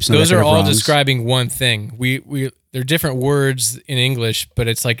keeps no those record are of all wrongs. describing one thing. They're different words in English, but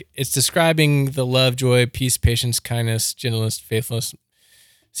it's like it's describing the love, joy, peace, patience, kindness, gentleness, faithfulness.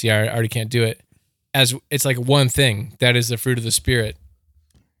 See, I already can't do it. As it's like one thing that is the fruit of the Spirit,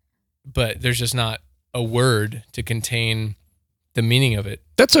 but there's just not a word to contain the meaning of it.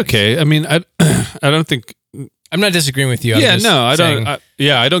 That's okay. I mean, I don't think. I'm not disagreeing with you. I'm Yeah, just no, I saying- don't.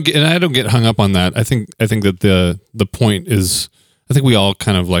 I don't get hung up on that. I think that the point is, I think we all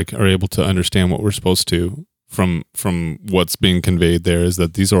kind of like are able to understand what we're supposed to from what's being conveyed there. Is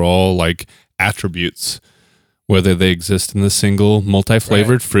that these are all like attributes, whether they exist in the single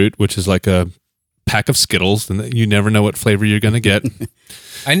multi-flavored fruit, which is like a pack of Skittles, and you never know what flavor you're going to get.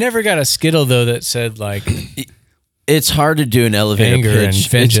 I never got a Skittle though that said like It's hard to do an elevator anger pitch. and It's-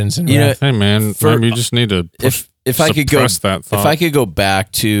 vengeance and you know, wrath. Hey man, For- you just need to if I could go suppress that thought. if I could go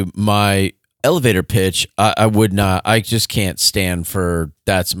back to my elevator pitch, I would not. I just can't stand for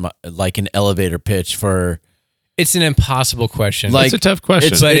like an elevator pitch for It's an impossible question. Like- it's a tough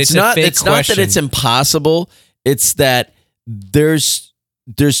question. But it's it's a not. fake It's not that question. it's impossible. It's that there's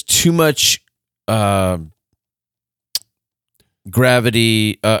too much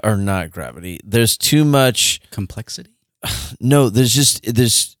gravity or not gravity. There's too much. complexity. No,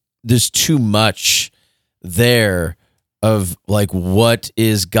 there's too much there of like what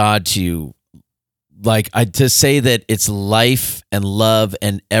is God to you. Like to say that it's life and love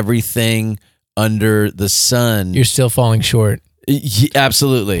and everything under the sun. You're still falling short.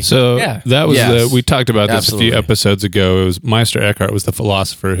 Absolutely. So Yeah. that was Yes. we talked about this Absolutely. a few episodes ago. It was Meister Eckhart was the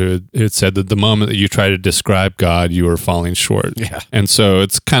philosopher who had said that the moment that you try to describe God, you are falling short. Yeah. And so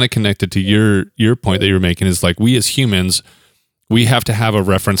it's kind of connected to your point that you were making is like we as humans, we have to have a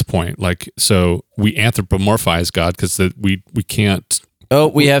reference point. Like, so we anthropomorphize God because we can't. Oh,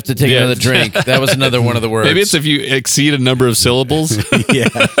 we have to take Yeah. another drink. That was another one of the words. Maybe it's if you exceed a number of syllables. Yeah.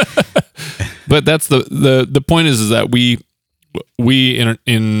 But that's the point is that we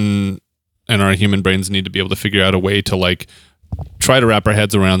in our human brains need to be able to figure out a way to like try to wrap our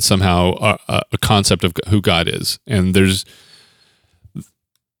heads around somehow a concept of who God is. And there's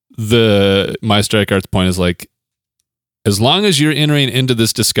the Meister Eckhart's point is like, as long as you're entering into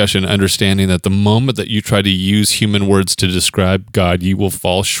this discussion, understanding that the moment that you try to use human words to describe God, you will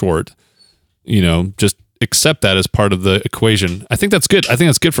fall short. Just accept that as part of the equation. I think that's good. I think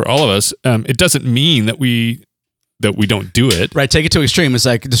that's good for all of us. It doesn't mean that we don't do it. Right. Take it to extreme. It's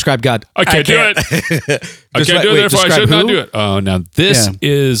like describe God. I can't do it. I can't do it. Therefore, I should not do it. Oh, now this Yeah.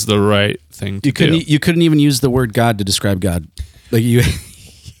 is the right thing to You couldn't. do. You couldn't even use the word God to describe God. Like you.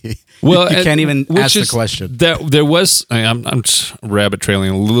 Well, you can't even which ask the is- question. That there was. I'm just rabbit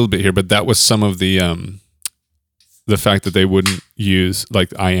trailing a little bit here, but that was some of the fact that they wouldn't use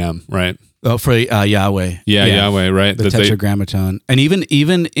like I am, right? Oh, for Yahweh. Yeah, Yahweh, right? The That they- Tetragrammaton, and even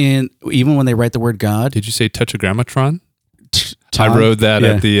when they write the word God, did you say Tetragrammaton? I Tom? rode that Yeah.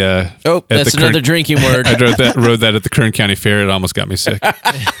 at the. Oh, that's the another current- drinking word. I rode that at the Kern County Fair. It almost got me sick.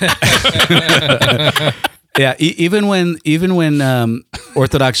 Yeah, even when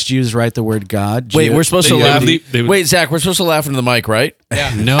Orthodox Jews write the word God. Wait, we're supposed to They- laugh. they would- Wait, Zach, we're supposed to laugh into the mic, right?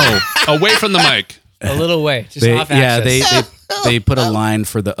 Yeah. No, away from the mic. A little way. Just they, off yeah, axis. they put a line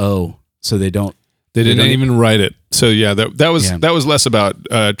for the O, so they don't. They didn't don't- even write it. So yeah, that was Yeah. that was less about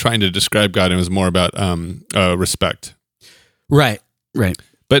trying to describe God. It was more about respect. Right.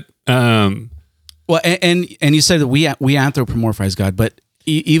 But Well, and you said that we anthropomorphize God, but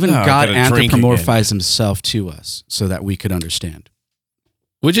even Oh, I God gotta drink anthropomorphized himself to us so that we could understand.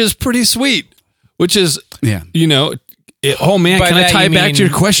 which is pretty sweet. Which is Yeah. oh man, By can I that tie you back to your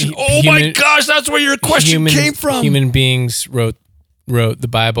mean question? Oh my human- gosh, that's where your question came from. Human beings wrote the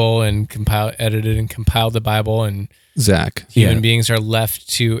Bible and edited and compiled the Bible, and Zach, human Yeah. beings are left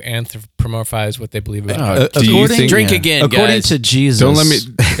to anthropomorphize what they believe about. do you according think- Drink again, according guys. to Jesus, don't let me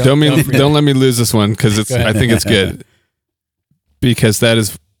forget. don't let me lose this one because Go ahead. I think it's good because that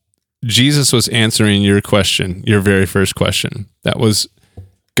is Jesus was answering your question, your very first question. That was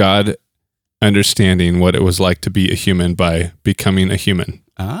God understanding what it was like to be a human by becoming a human.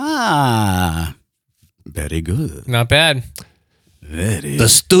 Very good. Not bad. Very. The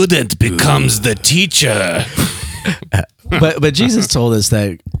student becomes the teacher. But Jesus told us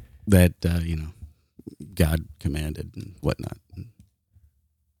that God commanded and whatnot.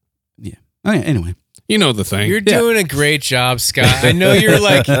 Yeah. Oh, yeah. Anyway. You know the thing. You're doing a great job, Scott. I know you're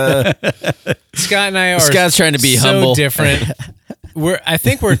like Scott and I are. Scott's trying to be so humble. different. I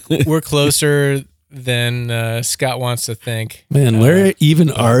think we're closer than Scott wants to think. Man, where even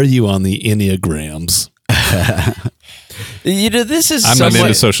are you on the Enneagrams? This is I'm not somewhat,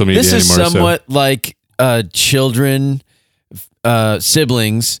 into social media This is anymore, so- somewhat like children,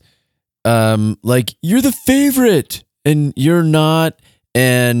 siblings. Like you're the favorite, and you're not,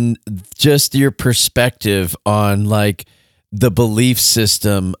 and just your perspective on like the belief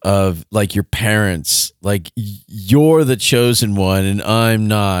system of like your parents. Like you're the chosen one, and I'm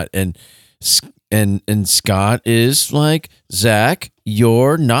not, and Scott is like, Zach,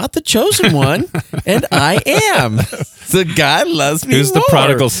 you're not the chosen one, and I am. So God loves me. Who's the more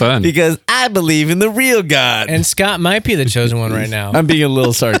prodigal son? Because I believe in the real God. And Scott might be the chosen one right now. I'm being a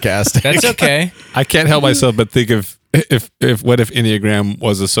little sarcastic. That's okay. I can't help myself but think of what if Enneagram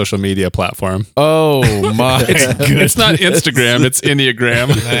was a social media platform? Oh my It's not Instagram, it's Enneagram.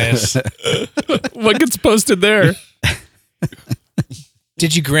 Nice. What gets posted there?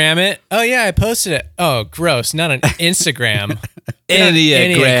 Did you gram it? Oh yeah, I posted it. Oh, gross. Not on Instagram.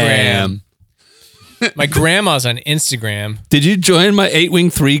 Enneagram. My grandma's on Instagram. Did you join my 8-Wing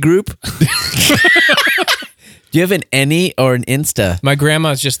 3 group? Do you have an Any or an Insta? My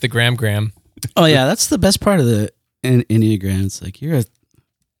grandma's just the gram. Oh yeah, that's the best part of the Enneagram. It's like you're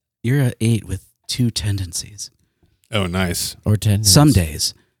a 8 with 2 tendencies. Oh, nice. Or 10? Some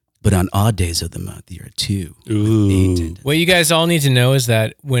days, but on odd days of the month, you're a 2. Ooh. 8 tendencies. What you guys all need to know is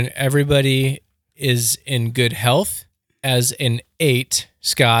that when everybody is in good health, as an 8,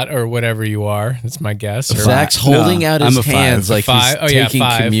 Scott, or whatever you are, that's my guess. Or Zach's holding out I'm his a 5. hands like 5. he's taking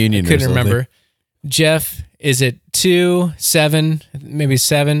 5. communion. I or couldn't something. remember. Jeff, is it 2, 7, maybe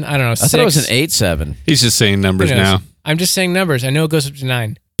 7? I don't know. I thought it was an 8-7. He's just saying numbers Who knows? now. I'm just saying numbers. I know it goes up to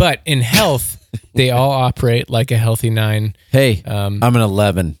 9, but in health, they all operate like a healthy 9. Hey, Um, I'm an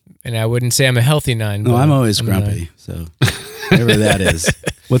 11. and I wouldn't say I'm a healthy 9. No, but I'm always a grumpy. 9. So whatever that is.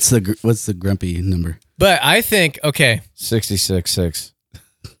 What's the grumpy number? But I think, okay, 66.6.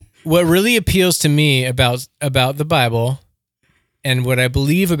 what really appeals to me about the Bible and what I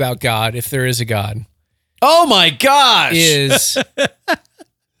believe about God, if there is a God, Oh my gosh!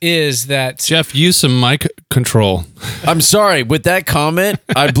 is that Jeff, use some mic control. I'm sorry. With that comment,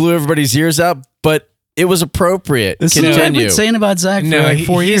 I blew everybody's ears out, but it was appropriate. This is what I've Continue. been saying about Zach for no, like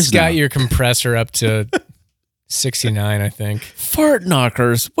 4 years he's got now. your compressor up to 69, I think. Fart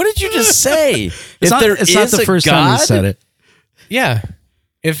knockers. What did you just say? It's not the first time you said it. Yeah,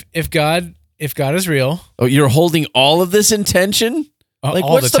 if God is real, Oh, you're holding all of this in tension? Like,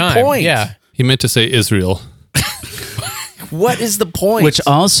 all what's the the time, point? Yeah, He meant to say Israel. What is the point? Which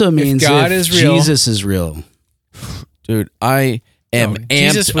also means God if is real- Jesus is real. Dude, I am No, amped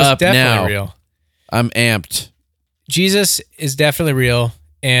Jesus was up definitely now. real. I'm amped. Jesus is definitely real,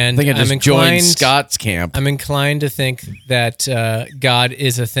 and I think I just I'm joined inclined. Scott's camp. I'm inclined to think that God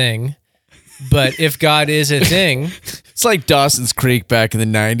is a thing. But if God is a thing, It's like Dawson's Creek back in the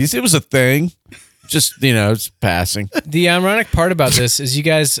 90s. It was a thing. Just, it's passing. the ironic part about this is you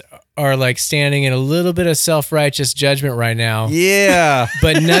guys are like standing in a little bit of self-righteous judgment right now. Yeah.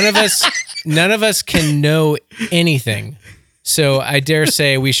 But none of us can know anything. So I dare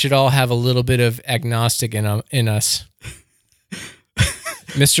say we should all have a little bit of agnostic in us.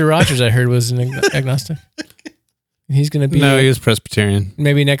 Mr. Rogers, I heard, was an agnostic. He's going to be No, he was Presbyterian.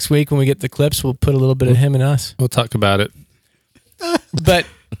 maybe next week when we get the clips, we'll put a little bit of him and us. We'll talk about it. But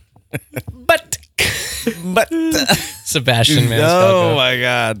Sebastian, man. Oh my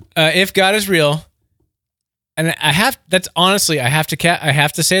God. If God is real, and I have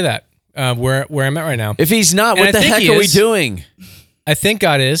to say that where I'm at right now. If he's not, And what I the think heck he are we is. doing? I think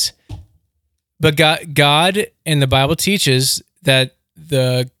God is, but God in the Bible teaches that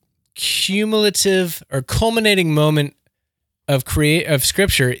the cumulative or culminating moment of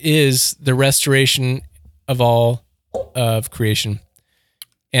Scripture is the restoration of all of creation,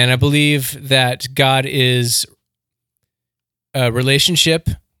 and I believe that God is a relationship.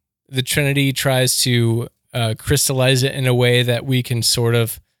 The Trinity tries to crystallize it in a way that we can sort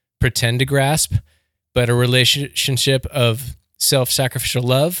of pretend to grasp, but a relationship of self-sacrificial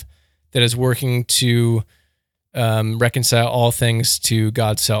love that is working to reconcile all things to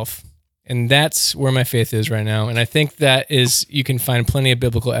God's self. And that's where my faith is right now. And I think that is, you can find plenty of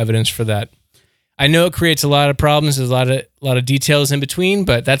biblical evidence for that. I know it creates a lot of problems. There's a lot of details in between,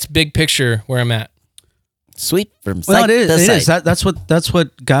 but that's big picture where I'm at. Sweet from Well, sight it to is. sight. That's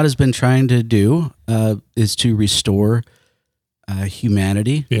what God has been trying to do, is to restore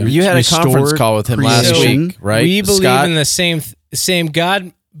humanity. Yeah. You had a Restore conference call with him last creation. week, right? We believe Scott? in the same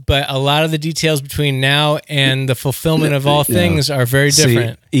God, but a lot of the details between now and the fulfillment of all things are very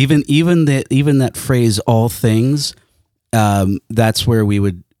different. See, even that phrase "all things," that's where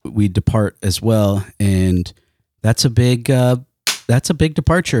we depart as well, and that's a big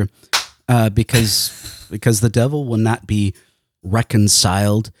departure, because the devil will not be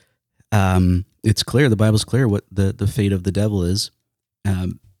reconciled. It's clear, the Bible's clear what the fate of the devil is.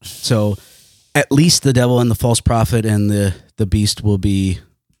 So at least the devil and the false prophet and the beast will be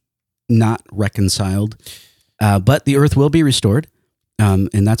not reconciled, but the earth will be restored, and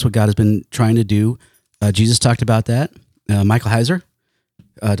that's what God has been trying to do. Jesus talked about that. Michael Heiser,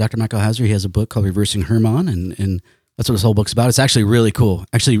 Dr. Michael Heiser, he has a book called Reversing Hermon, and that's what his whole book's about. It's actually really cool.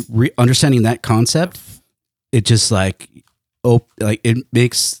 Actually, understanding that concept, it just it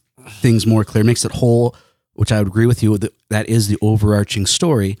makes things more clear, makes it whole, which I would agree with you, that is the overarching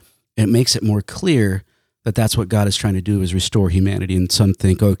story. And it makes it more clear that that's what God is trying to do, is restore humanity. And some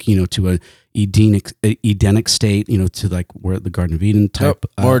think, to a Edenic state, to like where the Garden of Eden type.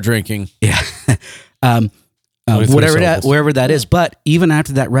 More drinking. Yeah. 23 syllables. Wherever that is. But even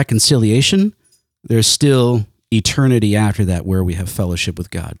after that reconciliation, there's still eternity after that where we have fellowship with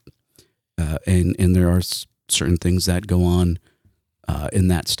God. And there are certain things that go on in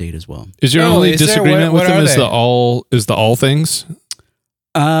that state as well. Is your Oh, only is there? disagreement What with him are is they? the all things?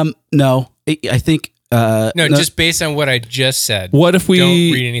 No, I think No, just based on what I just said. What if we don't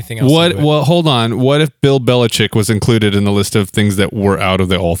read anything else? into it. Well, hold on. What if Bill Belichick was included in the list of things that were out of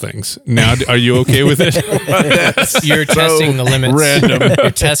the all things? Now, are you okay with it? You're testing the limits. random.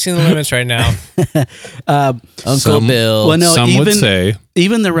 You're testing the limits right now. Uncle Some- Bill. well, no, Some would say.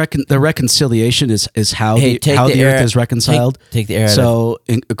 even the reconciliation is how Hey, the take how the the air- earth is reconciled. Take the air out of So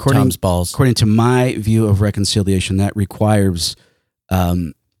according Tom's balls. to my view of reconciliation, that requires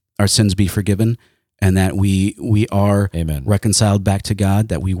our sins be forgiven, and that we are Amen. reconciled back to God,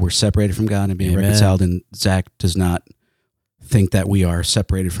 that we were separated from God and being Amen. reconciled. And Zach does not think that we are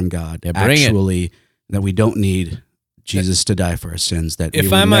separated from God. Yeah, bring it. Actually, that we don't need Jesus to die for our sins. That If we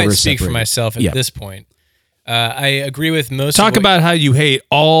were I might never speak for separated. myself at Yeah. this point, I agree with most. Talk of what, about how you hate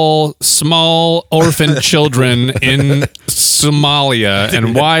all small orphan children in Somalia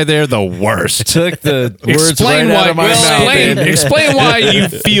and why they're the worst. Took the words Explain right why. out of my Explain, mouth. explain why you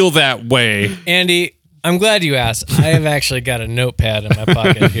feel that way. Andy. I'm glad you asked. I have actually got a notepad in my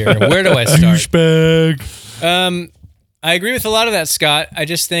pocket here. Where do I start? Douchebag. I agree with a lot of that, Scott. I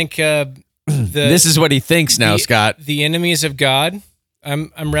just think This is what he thinks now, Scott. The enemies of God.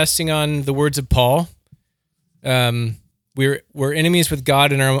 I'm resting on the words of Paul. We're enemies with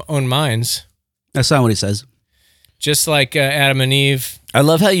God in our own minds, That's not what he says. just like Adam and Eve. I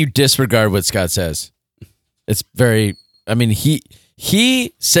love how you disregard what Scott says. It's very. I mean,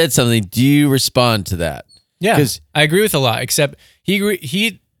 he said something. Do you respond to that? Yeah, 'Cause- I agree with a lot. Except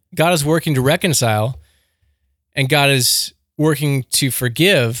God is working to reconcile, and God is working to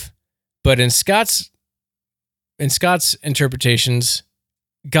forgive. But in Scott's interpretations,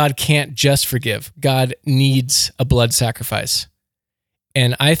 God can't just forgive. God needs a blood sacrifice,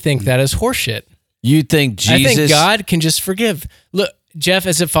 and I think that is horseshit. You think Jesus? I think God can just forgive. Look, Jeff,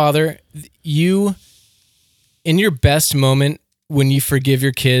 as a father, you, in your best moment, when you forgive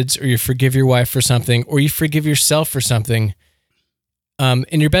your kids or you forgive your wife for something or you forgive yourself for something,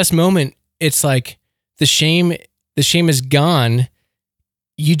 in your best moment, it's like the shame is gone.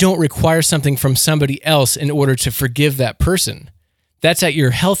 You don't require something from somebody else in order to forgive that person. That's at your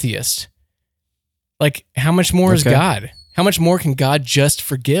healthiest. Like, how much more is Okay. God? How much more can God just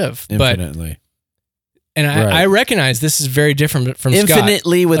forgive? Infinitely. And Right. I recognize this is very different from Scott.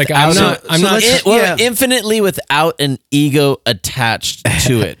 Infinitely Like, without. I'm not. let's- yeah. Infinitely without an ego attached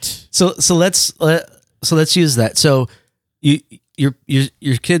to it. So let's use that. So your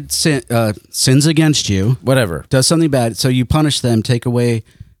kid sins against you, Whatever. does something bad. So you punish them, take away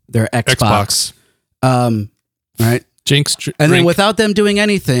their Xbox. Right? Jinx. And then without them doing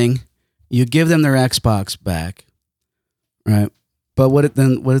anything, you give them their Xbox back. Right? But what if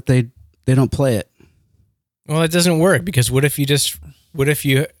they don't play it? Well, it doesn't work because what if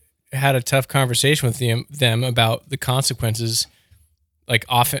you had a tough conversation with them about the consequences, like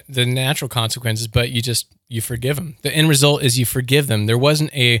often the natural consequences, but you forgive them. The end result is you forgive them. There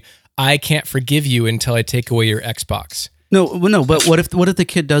wasn't I can't forgive you until I take away your Xbox. No. But what if the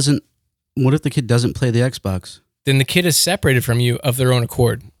kid doesn't? What if the kid doesn't play the Xbox? Then the kid is separated from you of their own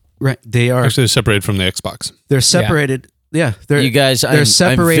accord. Right? They are. Actually separated from the Xbox. They're separated. Yeah. They're You guys, they're I'm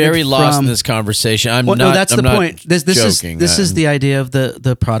separated very lost from- in this conversation. I'm Well, not. no, that's I'm the not point. This joking. is the idea of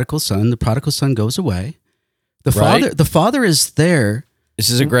the prodigal son. The prodigal son goes away. Right. The father is there This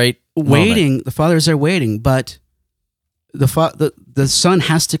is a great waiting. moment. The father is there waiting, but the son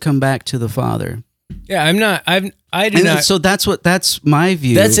has to come back to the father. Yeah, I do And not. so that's my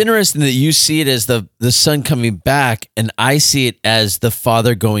view. That's interesting that you see it as the son coming back, and I see it as the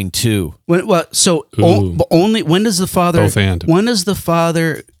father going too. Ooh. Only when does the father Both and. when does the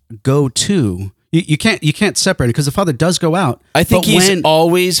father go to? You can't separate it because the father does go out. I think But he's when-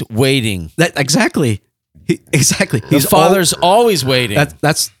 always waiting. that exactly. Exactly. The father's always waiting.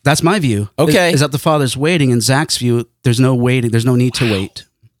 That's my view. Okay. Is that the father's waiting? In Zach's view, there's no waiting. There's no need to wait.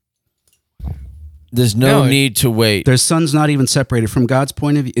 There's no No, need to wait. Their son's not even separated from God's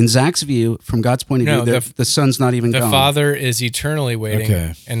point of view. In Zach's view, from God's point of No, view, the son's not even the gone. Father is eternally waiting,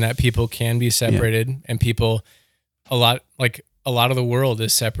 Okay. and that people can be separated, and people, a lot of the world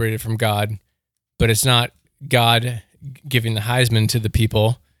is separated from God, but it's not God giving the Heisman to the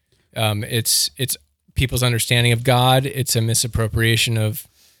people. It's people's understanding of God. It's a misappropriation of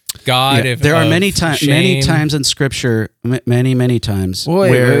God. Yeah. Of, There are of many shame. times in Scripture, many times.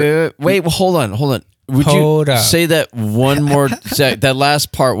 Wait, well, hold on. Would Hold you up. say that one more, that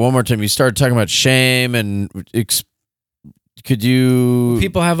last part one more time? You started talking about shame and could you?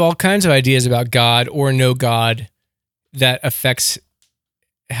 People have all kinds of ideas about God or no God that affects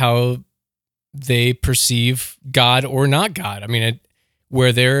how they perceive God or not God. I mean,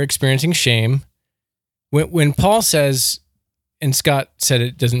 where they're experiencing shame. When Paul says, and Scott said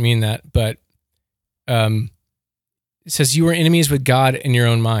it doesn't mean that, but it says you are enemies with God in your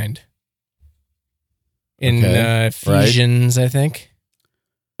own mind. In Okay, Ephesians, I think.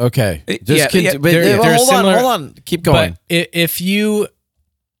 Okay, Yeah, yeah, they're hold similar- on. Keep going. But if you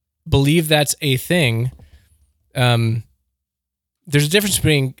believe that's a thing, there's a difference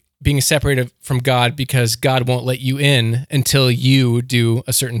between being separated from God because God won't let you in until you do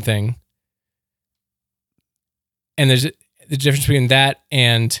a certain thing. And there's the difference between that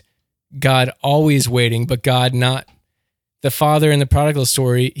and God always waiting, but God not. The father in the prodigal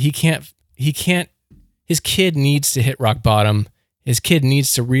story, he can't, his kid needs to hit rock bottom. His kid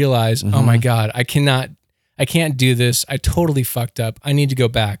needs to realize, oh my God, I can't do this. I totally fucked up. I need to go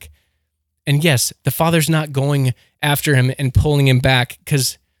back. And yes, the father's not going after him and pulling him back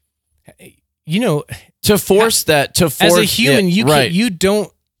because, to force as a human, you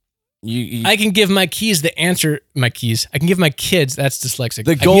don't. You I can give my keys the answer. My keys. I can give my kids. That's dyslexic.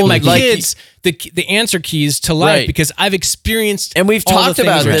 The I can goal, give my like, kids the answer keys to life Right. because I've experienced. and we've all the talked things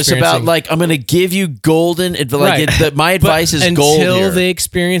about you're this about experiencing. like I'm going to give you golden advice. Right. My But advice is gold until here. they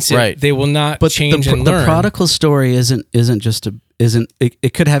experience it. Right. They will not But change and the learn. prodigal story isn't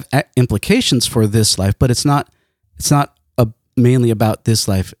it could have implications for this life, but it's not mainly about this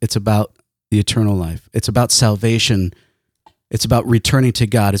life. It's about the eternal life. It's about salvation. It's about returning to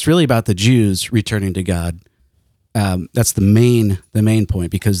God. It's really about the Jews returning to God. That's the main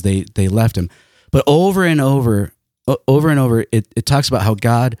point because they left him. But over and over, it talks about how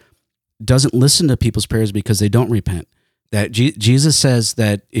God doesn't listen to people's prayers because they don't repent. That Jesus says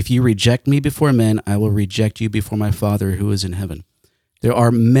that if you reject me before men, I will reject you before my Father who is in heaven. There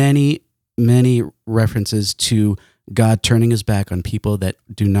are many, many references to God turning his back on people that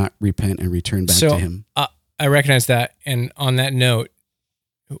do not repent and return back to him. I recognize that. And on that note,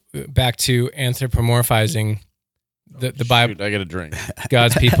 back to anthropomorphizing the Bible, Shoot, I got a drink.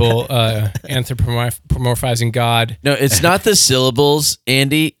 God's people, anthropomorphizing God. No, it's not the syllables,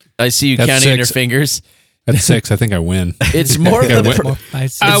 Andy. I see you That's counting on your 6. fingers. At 6, I think I win. It's more of I the win.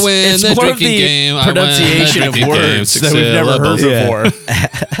 I win it's the more of drinking the game. I win pronunciation the of drinking game. words 6 that we've never heard syllables.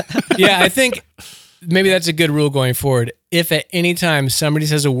 before. Yeah, I think maybe that's a good rule going forward. If at any time somebody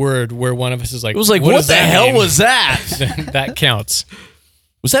says a word where one of us is like, It was like, what does the that hell mean?" was that? Then that counts.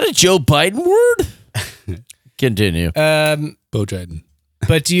 Was that a Joe Biden word? Continue. Bojaden.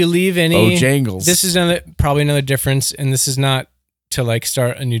 But do you leave any? Bojangles. This is probably another difference, and this is not to like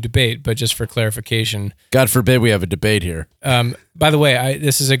start a new debate, but just for clarification. God forbid we have a debate here. By the way,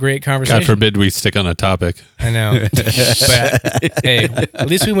 this is a great conversation. God forbid we stick on a topic. I know, but hey, at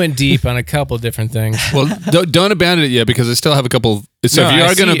least we went deep on a couple different things. Well, don't abandon it yet because I still have a couple. So No, if you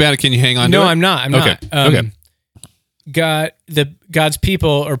I are going to see. abandon it, can you hang on to No, it? I'm not. I'm Okay. not. Okay. God's people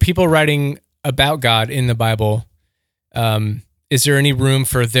or people writing about God in the Bible. Is there any room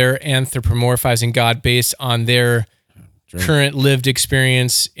for their anthropomorphizing God based on their current lived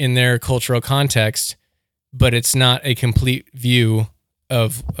experience in their cultural context, but it's not a complete view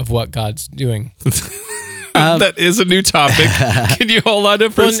of what God's doing? That is a new topic. Can you hold on to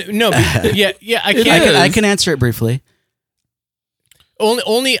it for a Well, no, yeah, I It can't. is. I can answer it briefly. I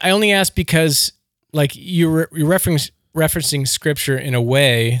only ask because like you're referencing scripture in a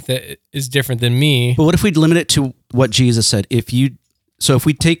way that is different than me. But what if we limit it to what Jesus said? If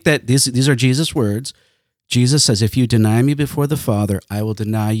we take that, these are Jesus' words. Jesus says, if you deny me before the Father, I will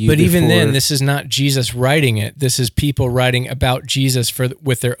deny you But even before- then, this is not Jesus writing it. This is people writing about Jesus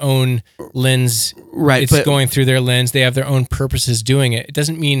with their own lens. Right, It's but- going through their lens. They have their own purposes doing it. It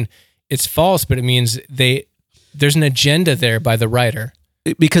doesn't mean it's false, but it means there's an agenda there by the writer.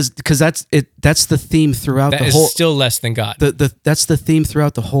 because that's it. That's the theme throughout That the is whole. still less than God. That's the theme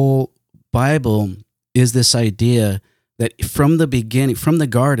throughout the whole Bible is this idea that from the beginning, from the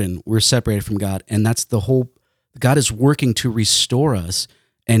garden, we're separated from God, and that's the whole. God is working to restore us,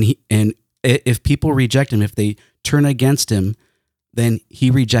 and if people reject Him, if they turn against Him, then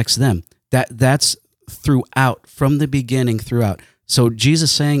He rejects them. That's throughout, from the beginning, throughout. So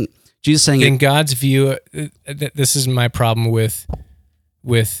Jesus saying, in God's view, this is my problem with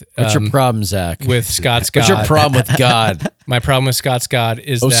What's your problem, Zach? with Scott's God. What's your problem with God? My problem with Scott's God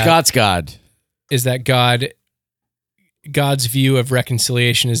is Scott's God. is that God's view of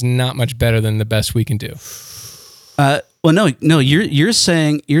reconciliation is not much better than the best we can do. well, no, you're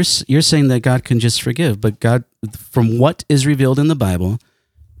saying that God can just forgive, but God, from what is revealed in the Bible,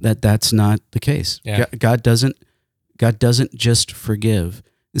 that's not the case. Yeah. God doesn't just forgive.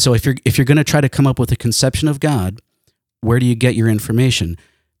 And so if you're going to try to come up with a conception of God, where do you get your information?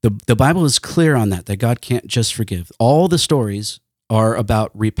 The Bible is clear on that God can't just forgive. All the stories are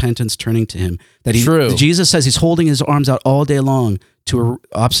about repentance, turning to Him. True. Jesus says He's holding His arms out all day long to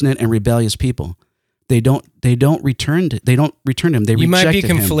obstinate and rebellious people. They don't return to Him. They You might be rejected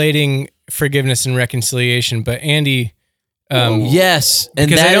Him. conflating forgiveness and reconciliation, but Andy, Yes, and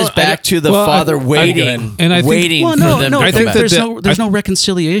because I that is don't- back to the Well, Father I waiting, and I think- waiting Well, for no, them no. to I come think back. that There's no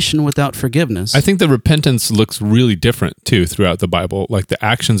reconciliation without forgiveness. I think the repentance looks really different too throughout the Bible. Like the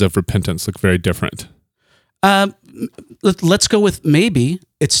actions of repentance look very different. Let's go with maybe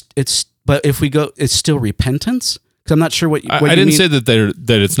it's. But if we go, it's still repentance So I'm not sure what you I didn't mean. say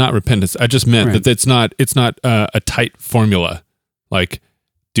that it's not repentance. I just meant Right. that it's not a tight formula like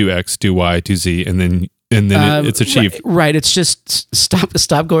do X, do Y, do Z, and then it's achieved. Right. It's just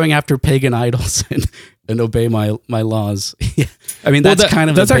stop going after pagan idols and obey my laws. I mean, that's kind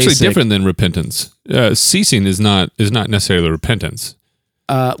of that's the actually basic, different than repentance. Ceasing is not necessarily repentance.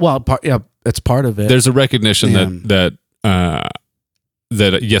 It's part of it. There's a recognition that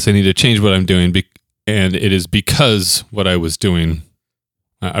yes, I need to change what I'm doing, and it is because what I was doing,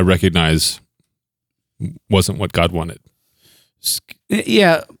 I recognize wasn't what God wanted.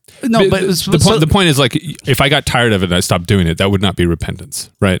 Yeah. No, but the point is like if I got tired of it and I stopped doing it, that would not be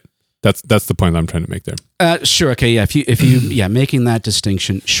repentance, right? That's the point that I'm trying to make there. Sure. Okay. Yeah. If you making that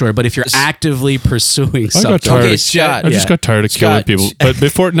distinction, sure. But if you're actively pursuing something, Okay, Scott. I just got tired of killing Scott. people. But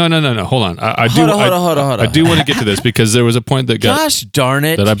before, no. Hold on. I do want to get to this because there was a point that got Gosh darn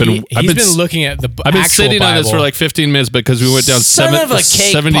it! that I've been looking at the I've been actual sitting on this Bible. for like 15 minutes because we went down Son of a cake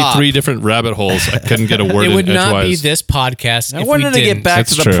 73 pop. different rabbit holes. I couldn't get a word It in would not be edgewise. this podcast. I if wanted we to didn't. get back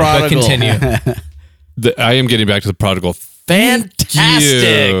That's to the true. But But prodigal. continue. I am getting back to the prodigal.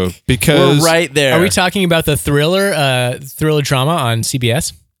 Fantastic! You, because We're right there. Are we talking about the thriller drama on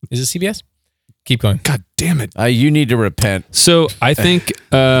CBS? Is it CBS? Keep going. God damn it. You need to repent. So I think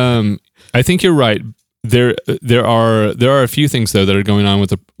you're right. There are a few things though that are going on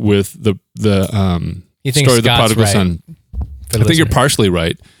with the You think story of the Scott's prodigal right, son. for the I think you're listener? partially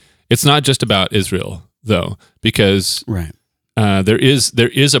right. It's not just about Israel though, because right. there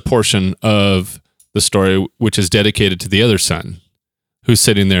is a portion of the story which is dedicated to the other son, who's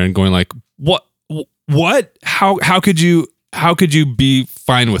sitting there and going like, "What? How could you be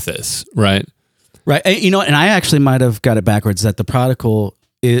fine with this?" Right? Right. And I actually might have got it backwards that the prodigal,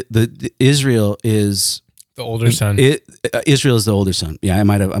 Israel is The older son. Israel is the older son. Yeah, I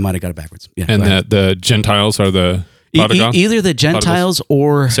might have got it backwards. Yeah, And go ahead. that the Gentiles are the prodigal. Either the Gentiles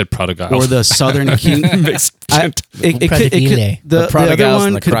or I said prodigal. or the southern kingdom. The other prodigals one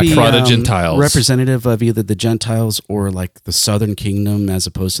and the could be Protogentiles. representative of either the Gentiles or like the southern kingdom as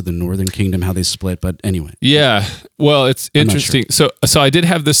opposed to the northern kingdom, how they split. But anyway, Yeah. Well, it's not interesting. So I did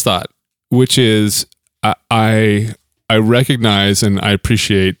have this thought, which is I recognize and I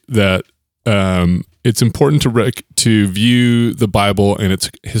appreciate that it's important to view the Bible in its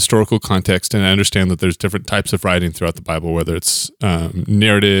historical context, and I understand that there's different types of writing throughout the Bible, whether it's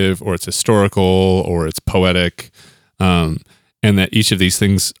narrative or it's historical or it's poetic, and that each of these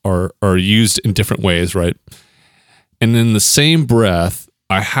things are used in different ways, right? And in the same breath,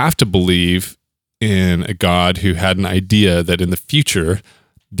 I have to believe in a God who had an idea that in the future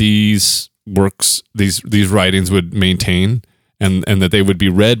these works, these writings would maintain, and that they would be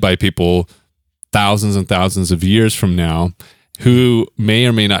read by people thousands and thousands of years from now who may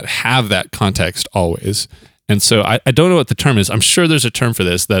or may not have that context always. And so I don't know what the term is. I'm sure there's a term for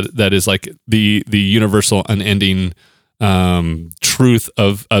this that is like the universal unending truth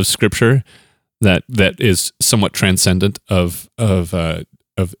of Scripture that is somewhat transcendent of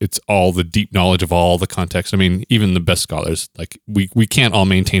it's all the deep knowledge of all the context. I mean, even the best scholars, like we can't all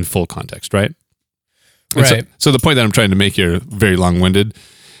maintain full context, right? And Right. So the point that I'm trying to make here, very long-winded,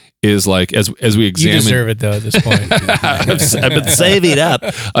 is like as we You examine. deserve it though at this point. I've been saving up.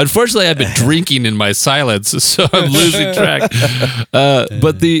 Unfortunately, I've been drinking in my silence, so I'm losing track.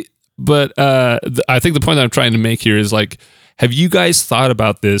 But I think the point that I'm trying to make here is like, have you guys thought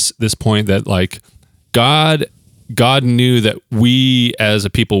about this point that like God knew that we as a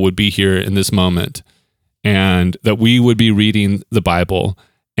people would be here in this moment, and that we would be reading the Bible,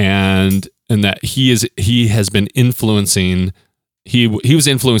 and that he has been influencing. He was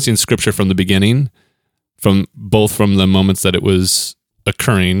influencing Scripture from the beginning, from the moments that it was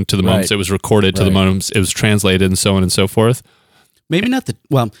occurring to the moments Right. it was recorded to the Right. moments it was translated, and so on and so forth. maybe not the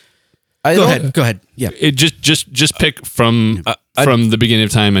well. I Go don't- ahead. Go ahead. Yeah. It just pick from the beginning of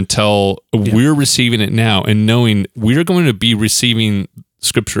time until we're receiving it now, and knowing we're going to be receiving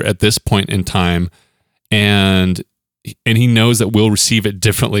Scripture at this point in time, and he knows that we'll receive it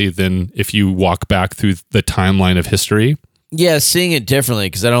differently than if you walk back through the timeline of history. Yeah, seeing it differently,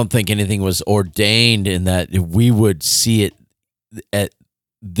 because I don't think anything was ordained in that we would see it at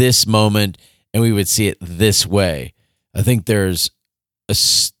this moment and we would see it this way. I think there's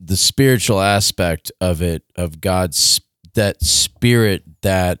the spiritual aspect of it, of God's, that spirit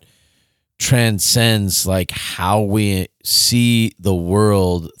that transcends like how we see the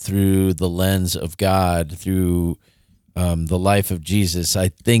world through the lens of God, through the life of Jesus. I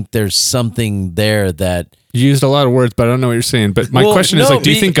think there's something there that You used a lot of words, but I don't know what you're saying. But my Well, question is no, like,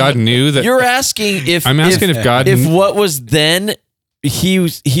 do you think God knew that? you're asking if I'm asking if God if kn- what was then he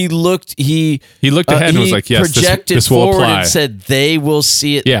looked ahead and was like, yes, projected this will forward apply. and said they will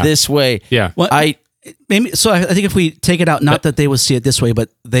see it Yeah. this way. Yeah. Well, I think if we take it out, not that they will see it this way, but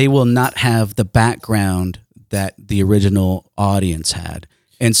they will not have the background that the original audience had.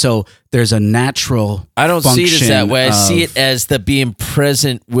 And so there's a natural I don't see it as that way. I function see of- it as the being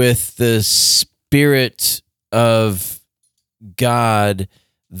present with the Spirit of God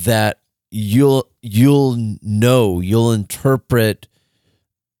that you'll interpret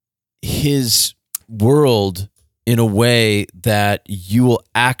His world in a way that you will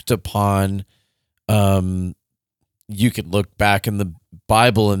act upon. You could look back in the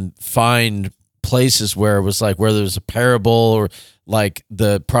Bible and find places where it was like where there's a parable or like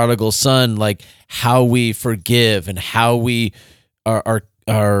the prodigal son, like how we forgive and how we are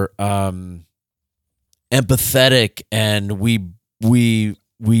empathetic and we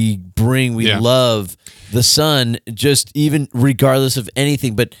love the son, just even regardless of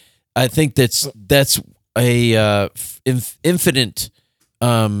anything. But I think that's a infinite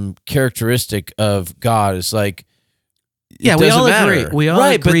characteristic of God. Is like, Yeah, it we doesn't all matter. agree. We all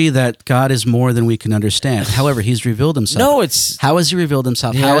Right, but agree that God is more than we can understand. However, He's revealed Himself. no, it's How has He revealed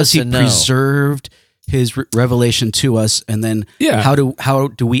Himself? How has Yes He and no. preserved His revelation to us? And then Yeah. how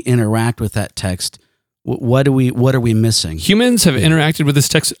do we interact with that text? What are we missing? Humans have interacted with this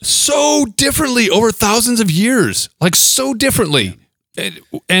text so differently over thousands of years, like so differently.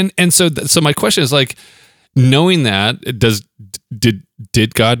 And so my question is like, knowing that,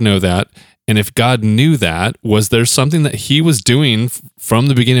 did God know that? And if God knew that, was there something that He was doing from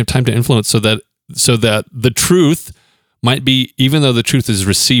the beginning of time to influence so that the truth might be, even though the truth is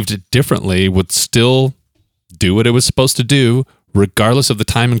received differently, would still do what it was supposed to do, regardless of the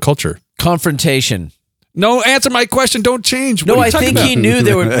time and culture? confrontation. No, answer my question. Don't change. No, What are you I talking think about? he knew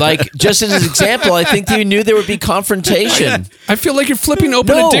there would, like, just as an example, I think he knew there would be confrontation. I feel like you're flipping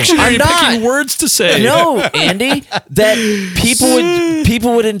open No, a dictionary I'm and not. picking words to say. No, Andy, that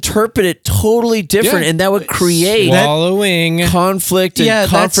people would interpret it totally different, Yeah. and that would create Swallowing. conflict and Yeah,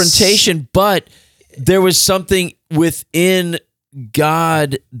 that's- confrontation. But there was something within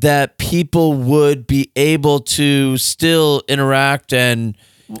God that people would be able to still interact and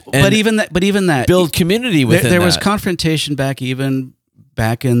But even that build community within there was that. confrontation back in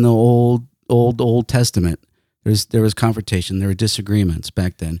the old Testament. There was confrontation. There were disagreements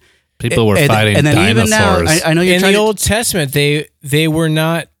back then. People were And- fighting and then dinosaurs. even now, I know you're In trying the to, Old Testament, they were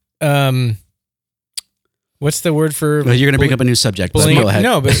not. What's the word for? well, you're going to bring up a new subject. But Believe- go ahead.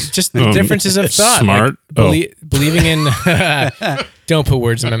 No, but just the differences of thought. Smart. Like, believing in. Don't put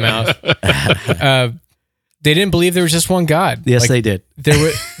words in my mouth. They didn't believe there was just one God. Yes, Like, they did.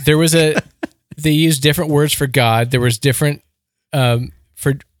 there was a. They used different words for God. There was different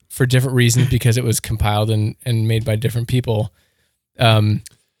for different reasons because it was compiled and made by different people.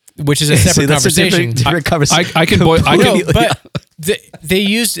 Which is a separate See, that's conversation. a different conversation. I can boil. I No, can. but they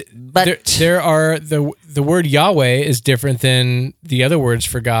used. There are the word Yahweh is different than the other words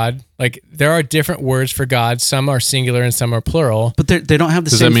for God. Like there are different words for God. Some are singular and some are plural. But they don't have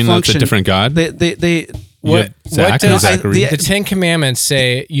the Does same that mean function. that's a different God? They What Zach and does Zachary? the Ten Commandments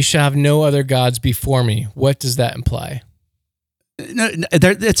say? You shall have no other gods before me. What does that imply? no,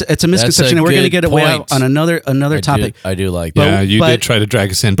 it's a misconception, and we're going to good get away point. on another topic. I do like that. Yeah, you but- did try to drag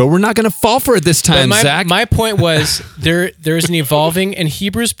us in, but we're not going to fall for it this But time, Zach. my point was there's an evolving, and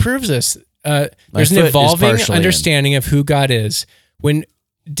Hebrews proves this. There's an foot is evolving partially in. understanding of who God is. When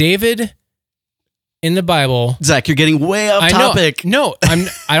David in the Bible, Zach, you're getting way off topic. No,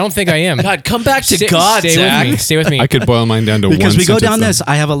 I don't think I am. God, come back to Stay- God, stay Zach. with me. Stay with me. I could boil mine down to Because one we go sentence, down though. this,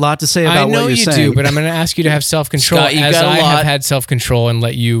 I have a lot to say about I know what you're you saying. do, but I'm going to ask you to have self-control Scott, you as got a I lot. have had self-control and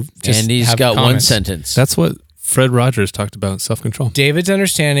let you just And he's have got one comments. sentence. That's what Fred Rogers talked about, self-control. David's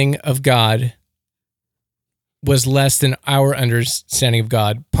understanding of God was less than our understanding of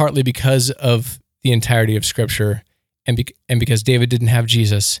God, partly because of the entirety of Scripture and because David didn't have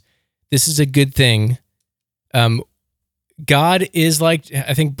Jesus. This is a good thing. God is like,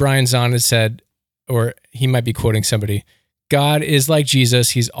 I think Brian Zahn has said, or he might be quoting somebody, God is like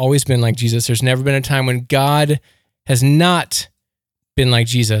Jesus. He's always been like Jesus. There's never been a time when God has not been like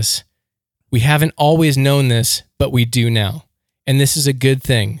Jesus. We haven't always known this, but we do now. And this is a good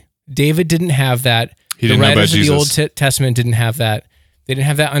thing. David didn't have that. He The didn't know about writers of the Old Jesus. Testament didn't have that. They didn't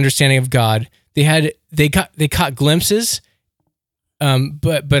have that understanding of God. They caught glimpses,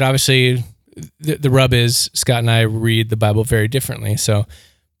 but obviously the rub is Scott and I read the Bible very differently. So,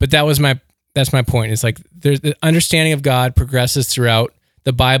 but that's my point. It's like there's the understanding of God progresses throughout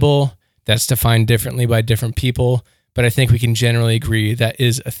the Bible. That's defined differently by different people, but I think we can generally agree that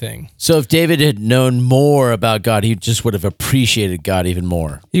is a thing. So if David had known more about God, he just would have appreciated God even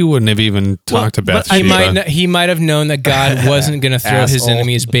more. He wouldn't have even talked to Bathsheba. He might have known that God wasn't going to throw his Asshole.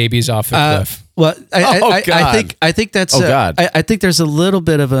 enemies' babies off the cliff. Well, God. I think that's. God. I think there's a little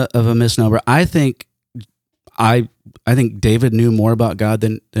bit of a misnomer. I think David knew more about God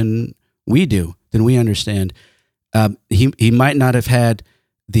than we do, than we understand. He might not have had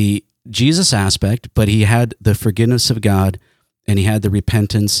the Jesus aspect, but he had the forgiveness of God, and he had the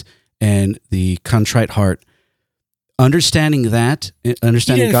repentance and the contrite heart. Understanding He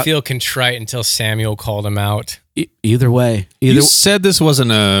didn't God. feel contrite until Samuel called him out. Either way, You said this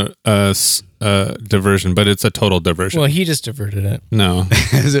wasn't a diversion, but it's a total diversion. Well, he just diverted it. No.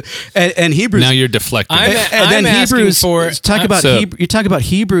 and Hebrews. Now you're deflecting. I'm asking Hebrews for- talk about So- you talk about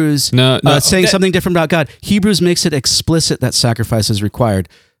Hebrews No, saying something different about God. Hebrews makes it explicit that sacrifice is required.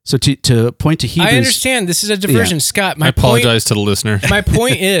 So to point to Hebrews, I understand this is a diversion, Yeah. Scott. I apologize to the listener. My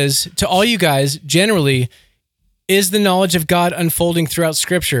point is, to all you guys, generally, is the knowledge of God unfolding throughout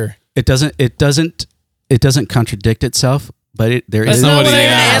Scripture. it doesn't contradict itself, but there That's is. not what what I he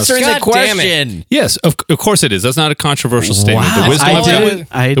asked. asked. Answering God the damn it. question. Yes, of course it is. That's not a controversial statement. Wow. The wisdom I of God, didn't-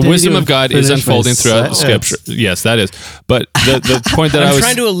 the wisdom of God is unfolding throughout Scripture. Yes, that is. But the point that I'm I was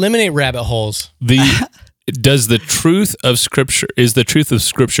trying to eliminate rabbit holes. is the truth of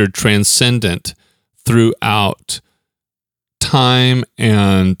Scripture transcendent throughout time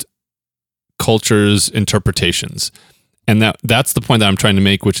and culture's interpretations? And that's the point that I'm trying to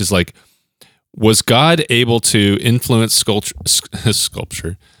make, which is like, was God able to influence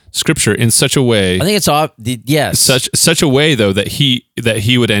Scripture in such a way? I think it's off. Yes. Such a way though that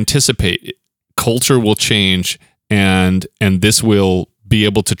he would anticipate culture will change and this will be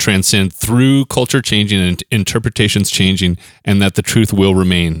able to transcend through culture changing and interpretations changing, and that the truth will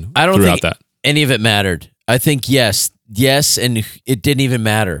remain I don't throughout think that. any of it mattered. I think yes, and it didn't even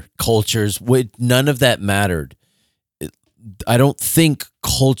matter. Cultures, none of that mattered. I don't think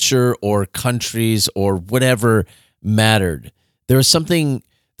culture or countries or whatever mattered. There's something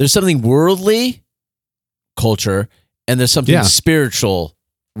worldly, culture, and there's something spiritual,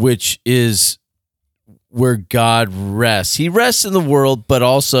 which is where God rests. He rests in the world, but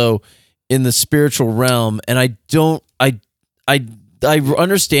also in the spiritual realm. And I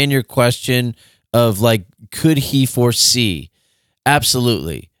understand your question of like, could he foresee?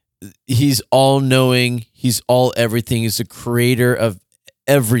 Absolutely. He's all knowing. He's all everything. He's the creator of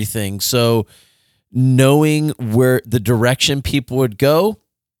everything. So knowing where the direction people would go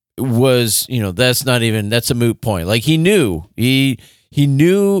was, that's a moot point. Like he knew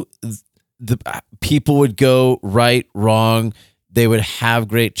the people would go right, wrong. They would have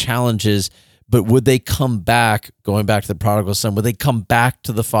great challenges, but would they come back, going back to the prodigal son, would they come back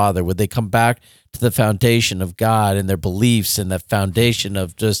to the Father? Would they come back to the foundation of God and their beliefs and the foundation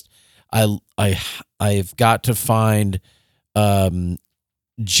of just, I've got to find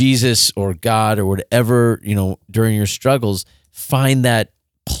Jesus or God or whatever, during your struggles, find that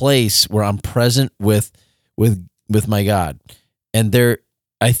place where I'm present with my God. And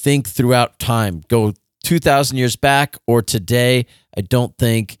I think throughout time, go 2,000 years back or today, I don't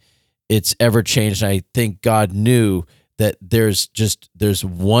think it's ever changed. I think God knew that there's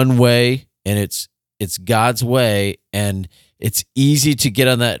one way, and it's God's way, and it's easy to get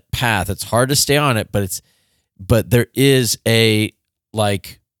on that path. It's hard to stay on it, but there is a,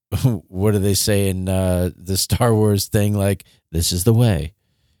 like, what do they say in the Star Wars thing? Like, this is the way.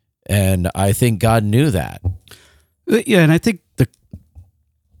 And I think God knew that. Yeah, and I think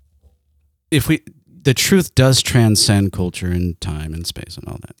the truth does transcend culture and time and space and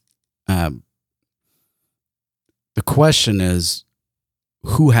all that. The question is,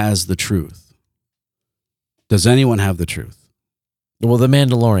 who has the truth? Does anyone have the truth? Well, the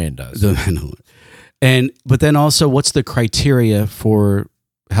Mandalorian does. The Mandalorian. But then also, what's the criteria for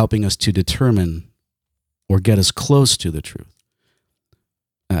helping us to determine or get us close to the truth?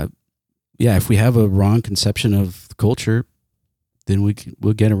 If we have a wrong conception of culture, then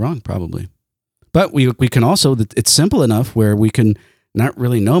we'll get it wrong probably. But we can also, it's simple enough where we can not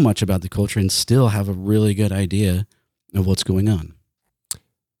really know much about the culture and still have a really good idea of what's going on.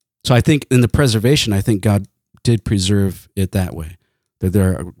 So I think in the preservation, I think God did preserve it that way. That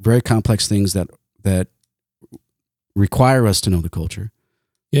there are very complex things that require us to know the culture.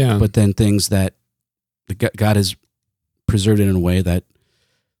 Yeah. But then things that God has preserved it in a way that,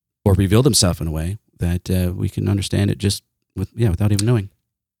 or revealed himself in a way that we can understand it just without even knowing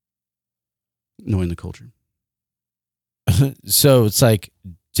the culture. So it's like,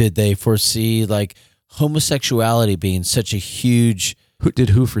 did they foresee like homosexuality being such a huge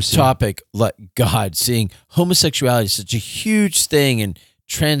Who foresee? topic, like God, seeing homosexuality is such a huge thing, and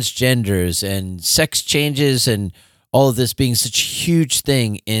transgenders and sex changes and all of this being such a huge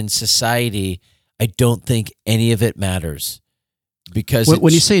thing in society, I don't think any of it matters. Because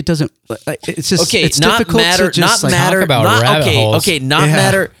When you say it doesn't, it's just okay, it's not difficult matter, to just not like, matter, talk about not, rabbit okay, holes. okay, not Yeah.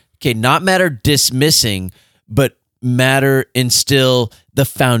 matter, okay, not matter dismissing, but matter instill the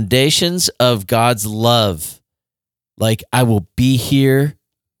foundations of God's love. Like, I will be here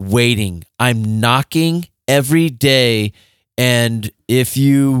waiting. I'm knocking every day, and if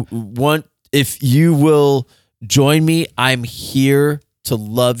you will join me, I'm here to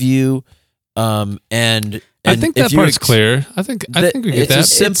love you. And I think if that you part's ex- clear. I think we get it's a that.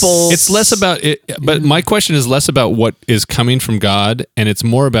 simple. It's less about it, but my question is less about what is coming from God, and it's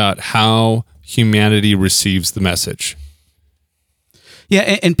more about how humanity receives the message.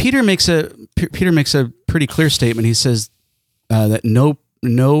 Yeah, and Peter makes a pretty clear statement. He says that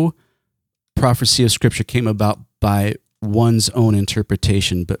no prophecy of Scripture came about by one's own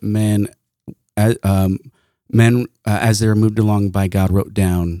interpretation, but men as they were moved along by God, wrote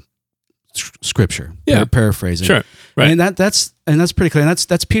down Scripture. Yeah. Paraphrasing. Sure, right. And that's pretty clear. And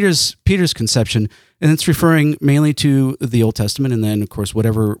that's Peter's conception, and it's referring mainly to the Old Testament, and then of course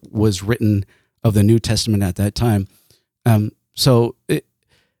whatever was written of the New Testament at that time. And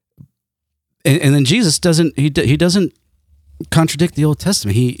then Jesus doesn't contradict the Old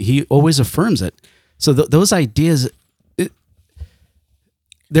Testament. He always affirms it. So those ideas,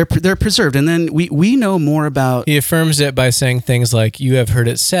 they're preserved. And then we know more about. He affirms it by saying things like, "You have heard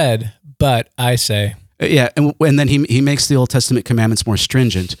it said, but I say." Yeah, and then he makes the Old Testament commandments more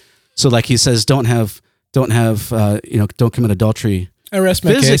stringent. So like he says, don't commit adultery I rest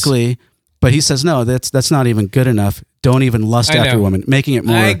my case. physically. But he says no, that's not even good enough. Don't even lust I after know. women, making it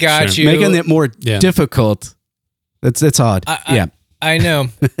more. I got you. Making it more Yeah. difficult. That's odd. Yeah. I know.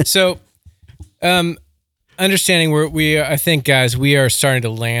 So, understanding I think, guys, we are starting to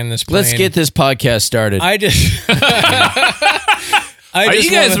land this plane. Let's get this podcast started. I just. Are you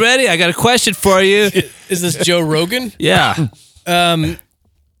guys ready? I got a question for you. Is this Joe Rogan? Yeah. We've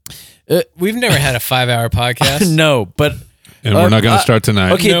never had a 5-hour podcast. No, but And we're not going to start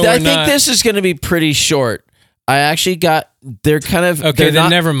tonight. okay, No, I we're think not. this is going to be pretty short. I actually they're kind of Okay, they're then not-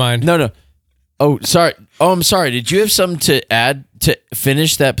 never mind. No. Oh, sorry. Oh, I'm sorry. Did you have something to add to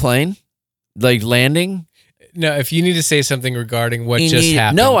finish that plane, like landing? No, if you need to say something regarding what just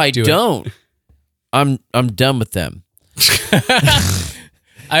happened. No, I do it. don't. I'm done with them.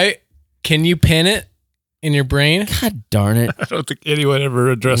 Can you pin it in your brain? God darn it! I don't think anyone ever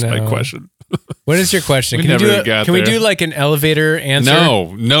addressed my No. question. What is your question? We Can we never do got Can we there. do like an elevator answer?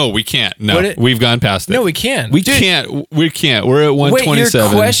 No, we can't. No, What it- we've gone past it. No, we can. We can't. We can't. We're at Wait, your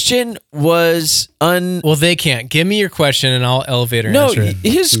 127. question was Well, they can't. Give me your question and I'll elevator no. answer it.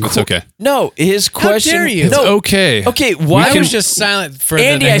 It's okay. No, his question. dare you? It's No. okay. Okay, why I was was just silent for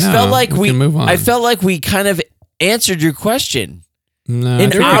Andy? the I next. No, felt like we can move on. I felt like we kind of answered your question No, in I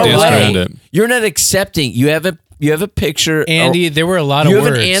think our we danced around way. it. You're not accepting. You have a picture, Andy, there were a lot of You have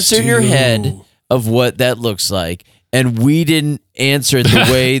words. an answer in your head of what that looks like, and we didn't answer it the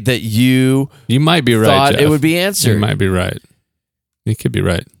way that you You might be right. thought Jeff. it would be You answered. might be right. You could be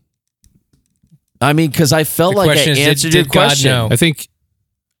right. I mean, because I felt The like I question is, answered did your God question. know? I think.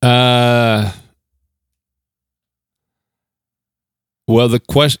 Well, the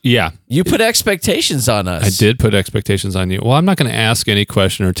question. Yeah, You put expectations on us. I did put expectations on you. Well, I'm not going to ask any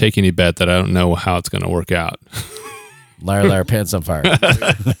question or take any bet that I don't know how it's going to work out. Liar, pants on fire.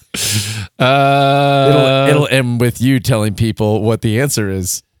 Uh, It'll end with you telling people what the answer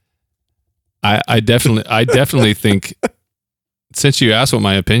is. I definitely think. Since you asked what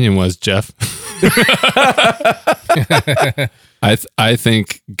my opinion was, Jeff, I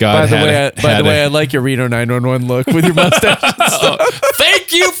think God By the way, I like your Reno 911 look with your mustache.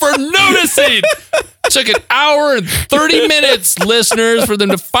 Thank you for noticing. Took an hour and 30 minutes, listeners, for them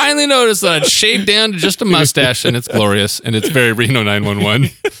to finally notice that I'd shaved down to just a mustache, and it's glorious, and it's very Reno 911.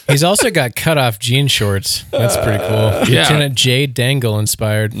 He's also got cut off jean shorts. That's pretty cool. Yeah. Lieutenant Jay Dangle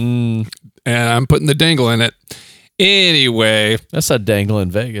inspired. And I'm putting the dangle in it. Anyway, That's not dangle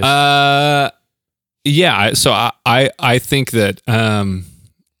in Vegas. yeah. So I think that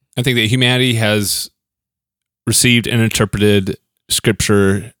humanity has received and interpreted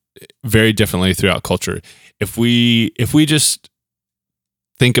Scripture very differently throughout culture. If we just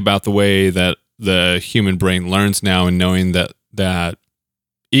think about the way that the human brain learns now, and knowing that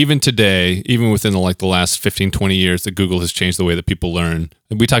even today, even within the last 15, 20 years, that Google has changed the way that people learn.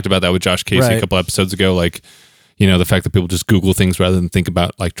 And we talked about that with Josh Casey a Right. couple episodes ago. Like, the fact that people just Google things rather than think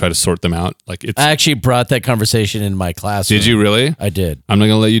about, like, try to sort them out. Like, it's. I actually brought that conversation in my class. Did you really? I did. I'm not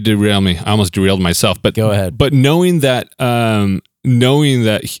gonna let you derail me. I almost derailed myself. But Go ahead. But knowing that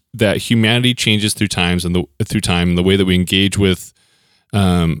humanity changes through times and the way that we engage with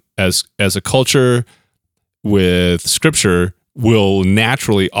as a culture with Scripture will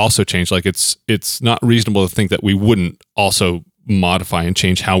naturally also change. Like, it's not reasonable to think that we wouldn't also modify and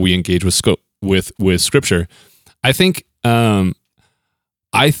change how we engage with Scripture. I think God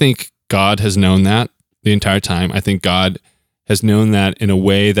has known that the entire time. I think God has known that in a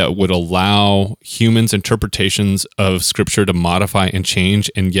way that would allow humans' interpretations of Scripture to modify and change,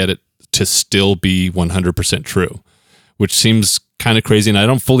 and yet it to still be 100% true, which seems kind of crazy. And I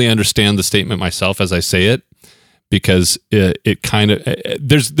don't fully understand the statement myself as I say it, because it kind of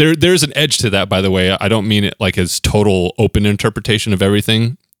there's an edge to that. By the way, I don't mean it like as total open interpretation of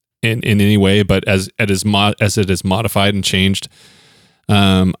everything in any way, but as it is modified and changed.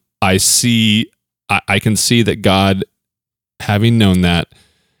 I can see that God, having known that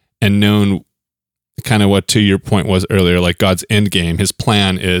and known kind of what to your point was earlier, like God's end game, his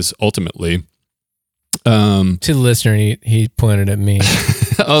plan is ultimately. To the listener, he pointed at me.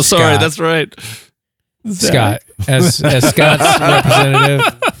 Oh, sorry, Scott. that's right. Scott, as Scott's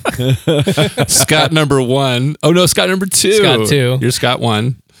representative. Scott number 1. Oh no, Scott number 2. Scott 2. You're Scott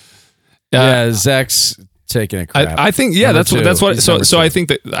 1. Yeah, Zach's taking a crap. I think Number two. that's what. He's So number so two.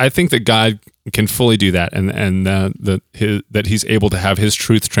 I think that God can fully do that, and that he's able to have his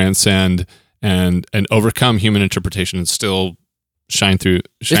truth transcend and overcome human interpretation and still shine through.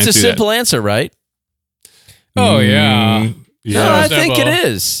 It's a simple answer, right? Oh, yeah. Yeah. No, I Simple. think it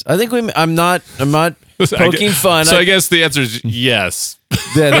is. I think I'm not poking fun. So I guess the answer is yes.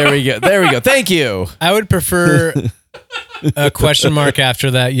 There we go. There we go. Thank you. I would prefer a question mark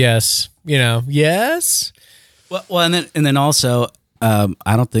after that. Yes. Yes. Well, and then also, I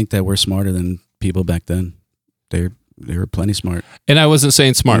don't think that we're smarter than people back then. They were plenty smart. And I wasn't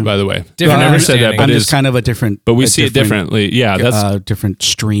saying smart, by the way. Different I never said that, understanding. but I'm it just is. kind of a different. But we a see it different, differently. Yeah, that's different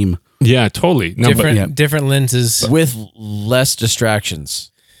stream. yeah, totally. No, but Different lenses. With less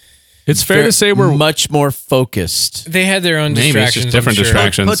distractions. it's fair to say we're much more focused. They had their own maybe it's distractions. just different I'm sure.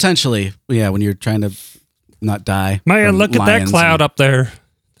 distractions. Potentially, yeah. When you're trying to not die. Man, from look at that lions cloud and- up there.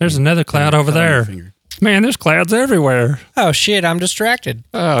 There's another cloud over cut on your there. finger. Man, there's clouds everywhere. Oh shit! I'm distracted.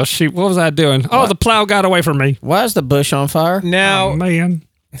 Oh, shoot. What was I doing? Oh, the plow got away from me. Why is the bush on fire? Now, Oh, man.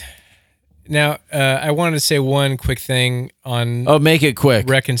 I wanted to say one quick thing on Oh, make it quick.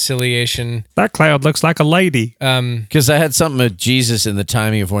 reconciliation. That cloud looks like a lady. Because I had something with Jesus in the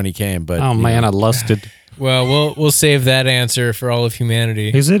timing of when he came. But Oh, man, I lusted. Well, we'll save that answer for all of humanity.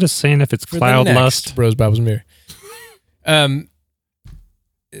 Is it a sin if it's For the cloud next lust? Bros, Bibles, and Beer.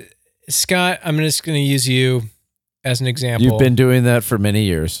 Scott, I'm just going to use you as an example. you've been doing that for many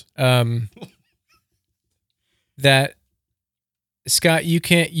years. That Scott, you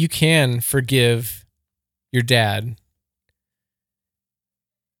can forgive your dad,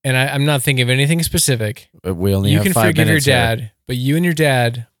 and I'm not thinking of anything specific. But we only You have can 5 forgive your minutes here. dad, but you and your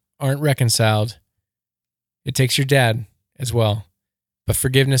dad aren't reconciled. It takes your dad as well, but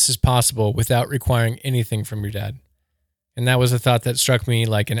forgiveness is possible without requiring anything from your dad. And that was a thought that struck me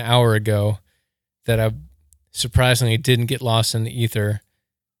like an hour ago that I surprisingly didn't get lost in the ether.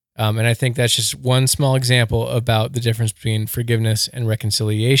 And I think that's just one small example about the difference between forgiveness and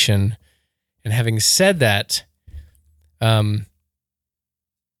reconciliation. And having said that, I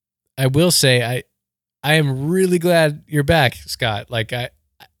will say I am really glad you're back, Scott. Like I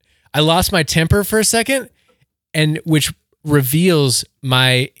lost my temper for a second, and which reveals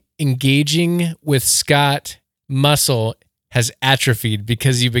my engaging with Scott muscle has atrophied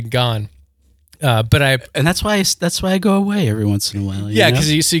because you've been gone. But And that's why I go away every once in a while. yeah, because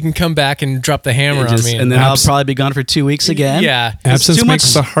so you can come back and drop the hammer on me. and then I'll probably be gone for 2 weeks again. yeah, Absence too makes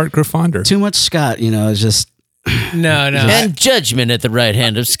much- the heart grow fonder. Too much Scott, it's just no. And judgment at the right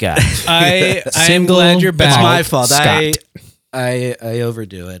hand of Scott. I am glad you're back. It's my fault. Scott. I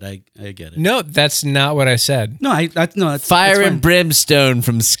overdo it. I get it. No, that's not what I said. No, no, it's Fire it's and fine. brimstone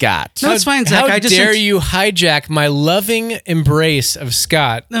from Scott. No, it's fine, Zach. How I just dare you hijack my loving embrace of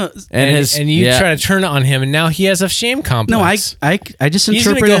Scott? No, And you yeah. try to turn it on him, and now he has a shame complex. no, I just He's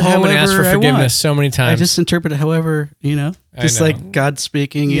gonna interpret go it home however and ask for I forgiveness want. so many I times. just interpret it however, I just know. like God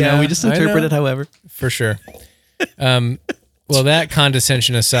speaking. Yeah, we just I interpret know. it however. For sure. Well, that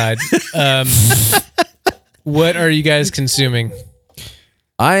condescension aside, what are you guys consuming?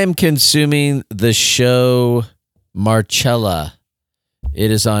 I am consuming the show Marcella.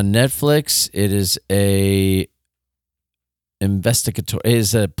 It is on Netflix. It is a investigator. It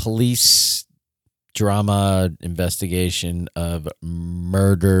is a police drama investigation of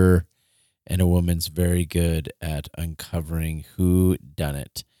murder, and a woman's very good at uncovering who done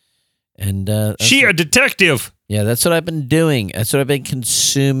it. And that's She a detective. yeah, that's what I've been doing. That's what I've been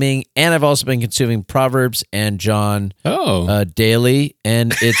consuming, and I've also been consuming Proverbs and John daily,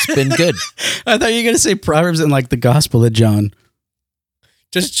 and it's been good. I thought you were going to say Proverbs and like the Gospel of John.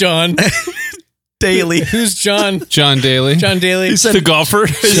 Just John. Daily. Who's John? John Daly. John Daly. the golfer.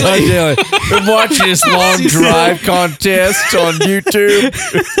 John Daly. Been watching this long drive contest on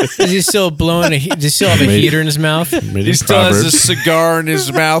YouTube. Is he still blowing does he still have a heater in his mouth? He still has a cigar in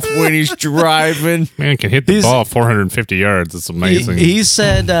his mouth when he's driving. Man can hit the ball 450 yards. It's amazing. He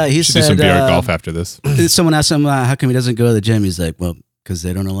said, Should do some VR golf after this. someone asked him how come he doesn't go to the gym. He's like, well, because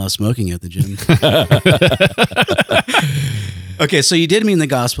they don't allow smoking at the gym. Okay, so you did mean the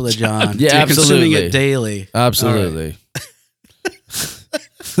Gospel of John. Yeah, You're absolutely. consuming it daily. Absolutely.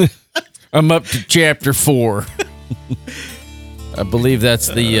 I'm up to chapter 4. I believe that's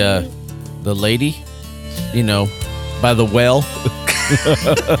the lady, by the well.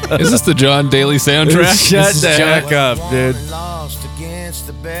 Is this the John Daly soundtrack? Shut the heck up, dude.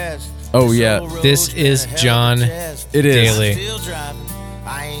 Oh, yeah. This is John It is. Daly.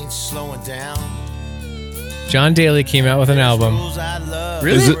 John Daly came out with an album.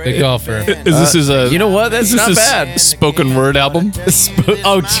 Is it- The golfer. Is this his You know what? That's is this not his bad. spoken word album?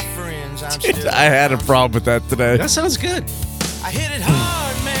 Oh, I had a problem with that today. That sounds good. I hit it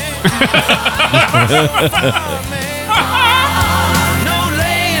hard, man. No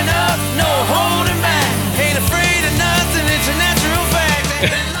laying up, no holding back. Ain't afraid of nothing, it's a natural fact.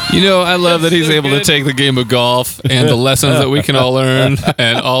 I love that he's able to take the game of golf and the lessons that we can all learn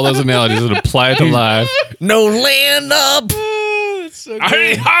and all those analogies and apply it to life. No land up.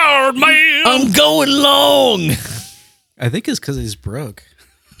 Hey, hard man. I'm going long. I think it's because he's broke.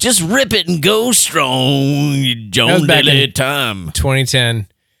 Just rip it and go strong. That John was back Daly in- time. 2010.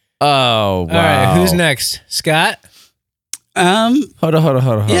 Oh, wow. All right, who's next? Scott? Hold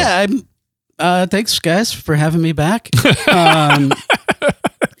on. Yeah, thanks guys for having me back. For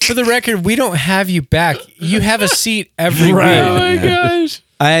the record, we don't have you back. You have a seat every Right. week. Oh my gosh.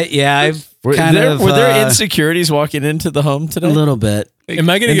 I've Were kind there, of were there insecurities walking into the home today? a little bit. Am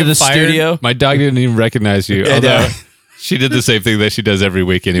I going to Into get the fired? studio? My dog didn't even recognize you. Although she did the same thing that she does every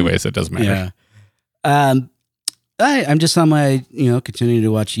week anyway, so it doesn't matter. Yeah. I'm just on my, continuing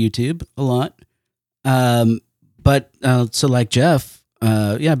to watch YouTube a lot. But so like Jeff,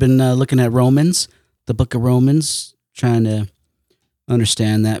 I've been looking at Romans, the book of Romans, trying to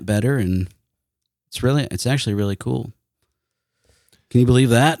understand that better, and it's actually really cool. Can you believe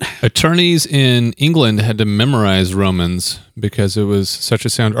that? Attorneys in England had to memorize Romans because it was such a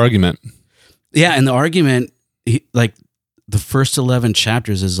sound argument. Yeah, and the argument, like the first 11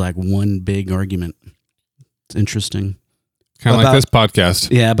 chapters is like one big argument. It's interesting. Kind of like About- this podcast.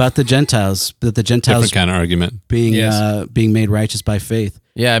 Yeah, about the Gentiles, that the Gentiles Different kind of argument. being Yes. being made righteous by faith.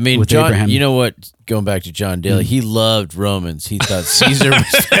 Yeah, I mean, With John, Abraham. you know what? Going back to John Daly, he loved Romans. He thought Caesar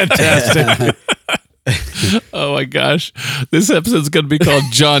was fantastic. Oh my gosh. This episode's going to be called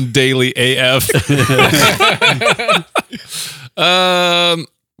John Daly AF.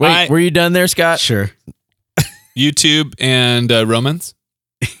 Wait, were you done there, Scott? Sure. YouTube and Romans.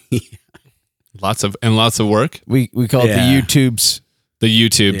 Lots of work. We call it Yeah. the YouTubes. The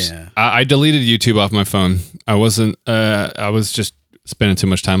YouTubes. Yeah. I deleted YouTube off my phone. I wasn't. I was just spending too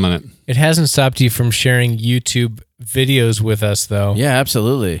much time on it. It hasn't stopped you from sharing YouTube videos with us, though. Yeah,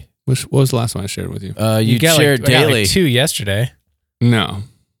 absolutely. What was the last one I shared with you? You got shared I got daily. 2 yesterday. No.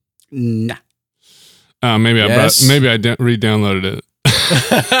 Nah. Maybe Yes. I re-downloaded it.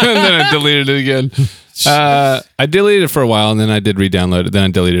 And then I deleted it again. I deleted it for a while and then I did re-download it. Then I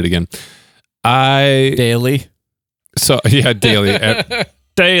deleted it again. Daily. Daily.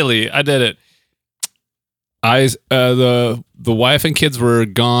 Daily. I did it. The wife and kids were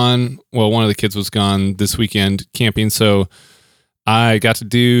gone. Well, one of the kids was gone this weekend camping, so I got to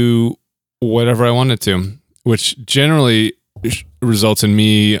do whatever I wanted to, which generally results in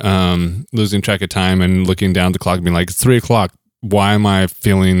me losing track of time and looking down the clock and being like, it's 3:00. Why am I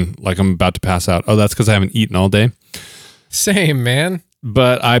feeling like I'm about to pass out? Oh, that's because I haven't eaten all day. Same, man.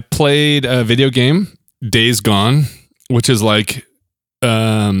 But I played a video game, Days Gone, which is like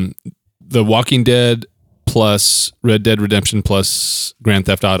The Walking Dead plus Red Dead Redemption plus Grand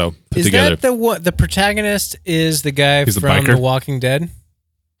Theft Auto put Is together. that the protagonist is the guy He's the from biker? The Walking Dead?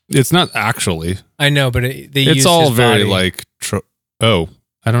 It's not actually. I know, but they It's used all his very body. like.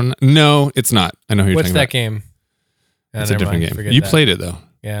 I don't know. No, it's not. I know who you're What's talking that about. game? Oh, It's a never different mind. game. Forget You that. played it though.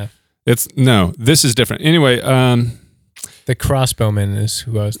 Yeah. This is different. Anyway, The Crossbowman is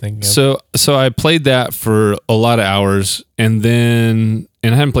who I was thinking of. So I played that for a lot of hours, and I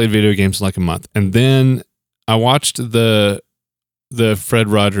hadn't played video games in like a month, and then I watched the Fred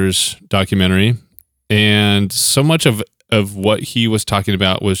Rogers documentary, and so much of what he was talking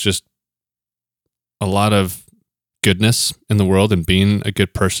about was just a lot of goodness in the world and being a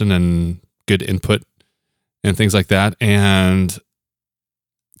good person and good input and things like that. And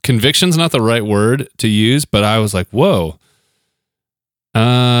conviction's not the right word to use, but I was like, whoa.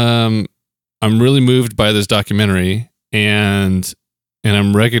 I'm really moved by this documentary, and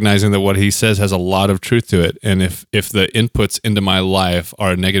I'm recognizing that what he says has a lot of truth to it. And if the inputs into my life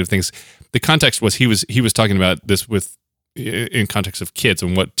are negative things, the context was he was talking about this in context of kids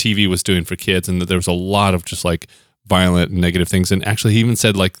and what TV was doing for kids, and that there was a lot of just like violent and negative things. And actually, he even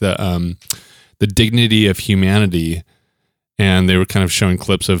said like the dignity of humanity. And they were kind of showing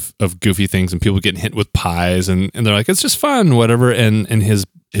clips of goofy things and people getting hit with pies, and they're like, it's just fun, whatever. And his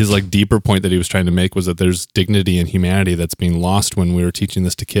like deeper point that he was trying to make was that there's dignity and humanity that's being lost when we were teaching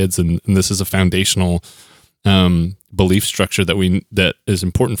this to kids, and this is a foundational belief structure that is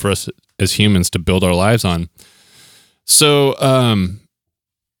important for us as humans to build our lives on. So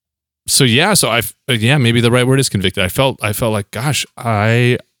maybe the right word is convicted. I felt like, gosh,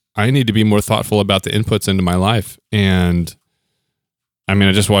 I need to be more thoughtful about the inputs into my life. And I mean,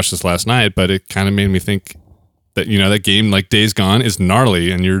 I just watched this last night, but it kind of made me think that, that game like Days Gone is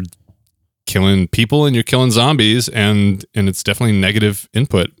gnarly, and you're killing people and you're killing zombies, and it's definitely negative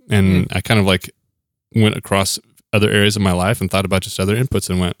input. And I kind of like went across other areas of my life and thought about just other inputs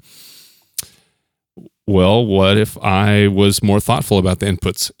and went, well, what if I was more thoughtful about the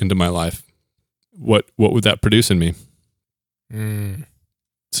inputs into my life? What would that produce in me?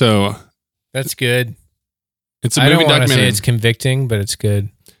 So that's good. It's a movie documentary. I don't want to say it's convicting, but it's good.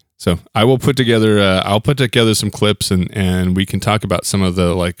 So I will put together. I'll put together some clips, and we can talk about some of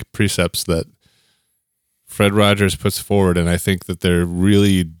the like precepts that Fred Rogers puts forward, and I think that they're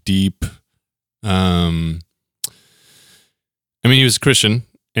really deep. I mean, he was a Christian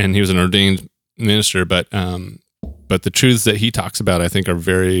and he was an ordained minister, but the truths that he talks about, I think, are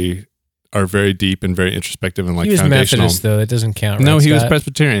very deep and very introspective and like he was foundational. Methodist, though. That doesn't count. Right, no, he Scott? was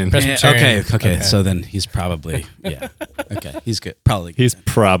Presbyterian. Okay. So then he's probably okay. He's good. Probably good. He's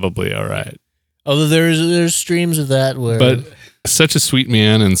probably all right. Although there's streams of that where, but such a sweet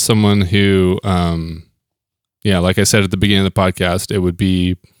man and someone who, like I said at the beginning of the podcast, it would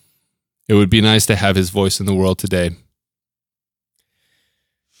be nice to have his voice in the world today.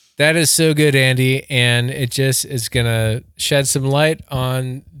 That is so good, Andy, and it just is gonna shed some light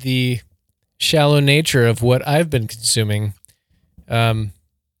on the shallow nature of what I've been consuming. I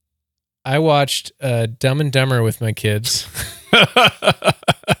watched Dumb and Dumber with my kids.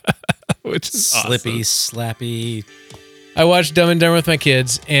 Which is Slippy, awesome. slappy. I watched Dumb and Dumber with my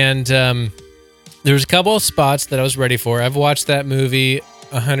kids, and there was a couple of spots that I was ready for. I've watched that movie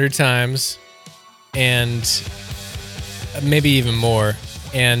 100 times, and maybe even more.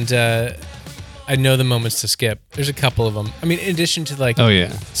 And I know the moments to skip. There's a couple of them. I mean, in addition to like,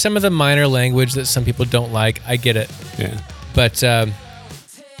 some of the minor language that some people don't like, I get it. Yeah. But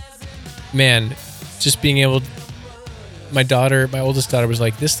man, just being able, my oldest daughter was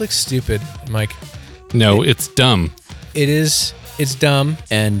like, "This looks stupid." I'm like, "No, it's dumb." It is. It's dumb,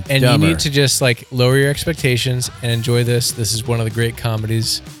 and dumber. You need to just like lower your expectations and enjoy this. This is one of the great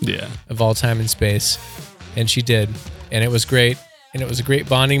comedies of all time and space, and she did, and it was great. And it was a great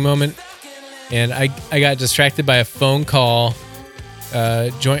bonding moment. And I got distracted by a phone call,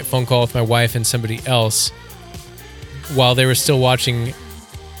 joint phone call with my wife and somebody else while they were still watching.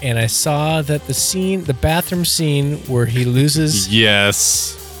 And I saw that the bathroom scene where he loses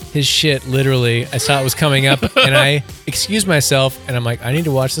his shit, literally, I saw it was coming up. And I excused myself and I'm like, I need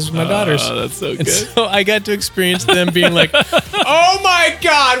to watch this with my daughters. Oh, that's so good. And so I got to experience them being like, oh my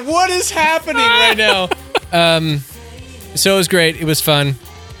God, what is happening right now? So it was great. It was fun.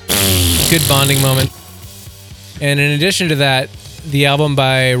 Good bonding moment. And in addition to that, the album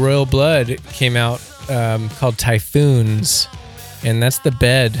by Royal Blood came out called Typhoons. And that's the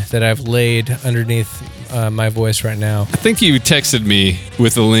bed that I've laid underneath my voice right now. I think you texted me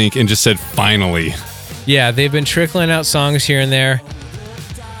with a link and just said, finally. Yeah, they've been trickling out songs here and there.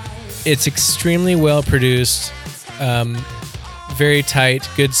 It's extremely well produced. Very tight,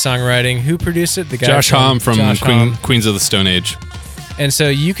 good songwriting. Who produced it? The guy Josh Homme from Homme. Queens of the Stone Age. And so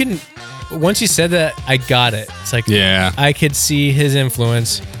you can, once you said that, I got it. It's like, I could see his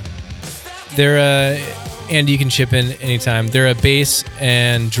influence. They're and you can chip in anytime. They're a bass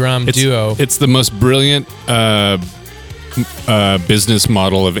and drum duo. It's the most brilliant business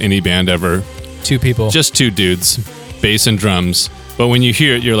model of any band ever. Two people. Just two dudes. bass and drums. But when you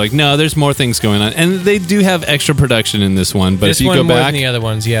hear it, you're like, no, there's more things going on. And they do have extra production in this one. But This if you one go more back, than the other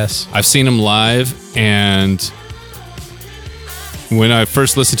ones, yes. I've seen them live, and when I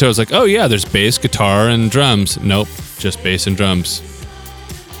first listened to it, I was like, oh yeah, there's bass, guitar, and drums. Nope, just bass and drums.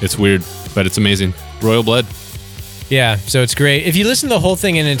 It's weird, but it's amazing. Royal Blood. Yeah, so it's great. If you listen to the whole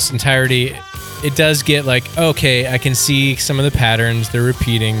thing in its entirety, it does get like, okay, I can see some of the patterns they're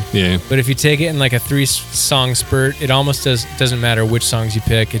repeating. Yeah. But if you take it in like a 3-song spurt, it almost doesn't matter which songs you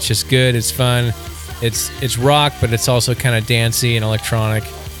pick. It's just good. It's fun. It's rock, but it's also kind of dancey and electronic.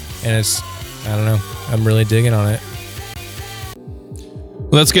 And it's, I don't know, I'm really digging on it.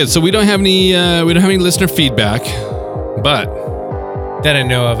 Well, that's good. So we don't have any listener feedback, but That I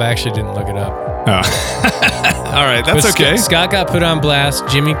know of. I actually didn't look it up. all right, that's But okay. Scott got put on blast.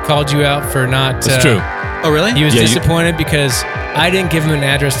 Jimmy called you out for not. That's true. Oh, really? He was Yeah, you- disappointed because I didn't give him an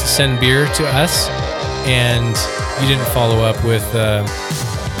address to send beer to us, and you didn't follow up with the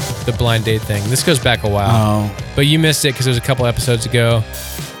blind date thing. This goes back a while, Oh, but you missed it because it was a couple episodes ago.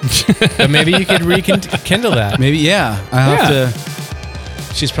 But maybe you could rekindle that. maybe, yeah. I have to.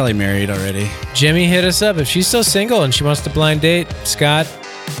 She's probably married already. Jimmy, hit us up if she's still single and she wants to blind date. Scott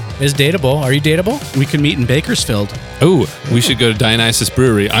is dateable. Are you dateable? We could meet in Bakersfield. Oh, we should go to Dionysus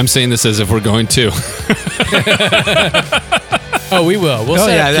Brewery. I'm saying this as if we're going to. Oh, we will. We'll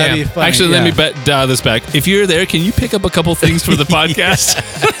set up camp. funny. Actually, let me dial this back. If you're there, can you pick up a couple things for the podcast?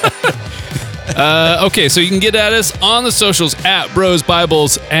 Okay, so you can get at us on the socials at Bros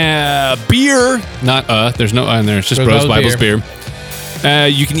Bibles Beer. Not there's no in there. It's just Bros Bibles Beer.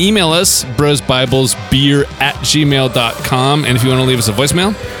 You can email us, brosbiblesbeer@gmail.com. And if you want to leave us a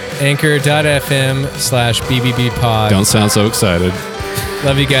voicemail, Anchor.fm/BBBpod. don't sound so excited.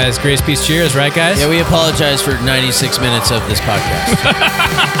 Love you guys. Grace, peace, cheers. Right, guys? Yeah, we apologize for 96 minutes of this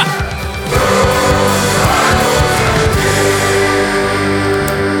podcast.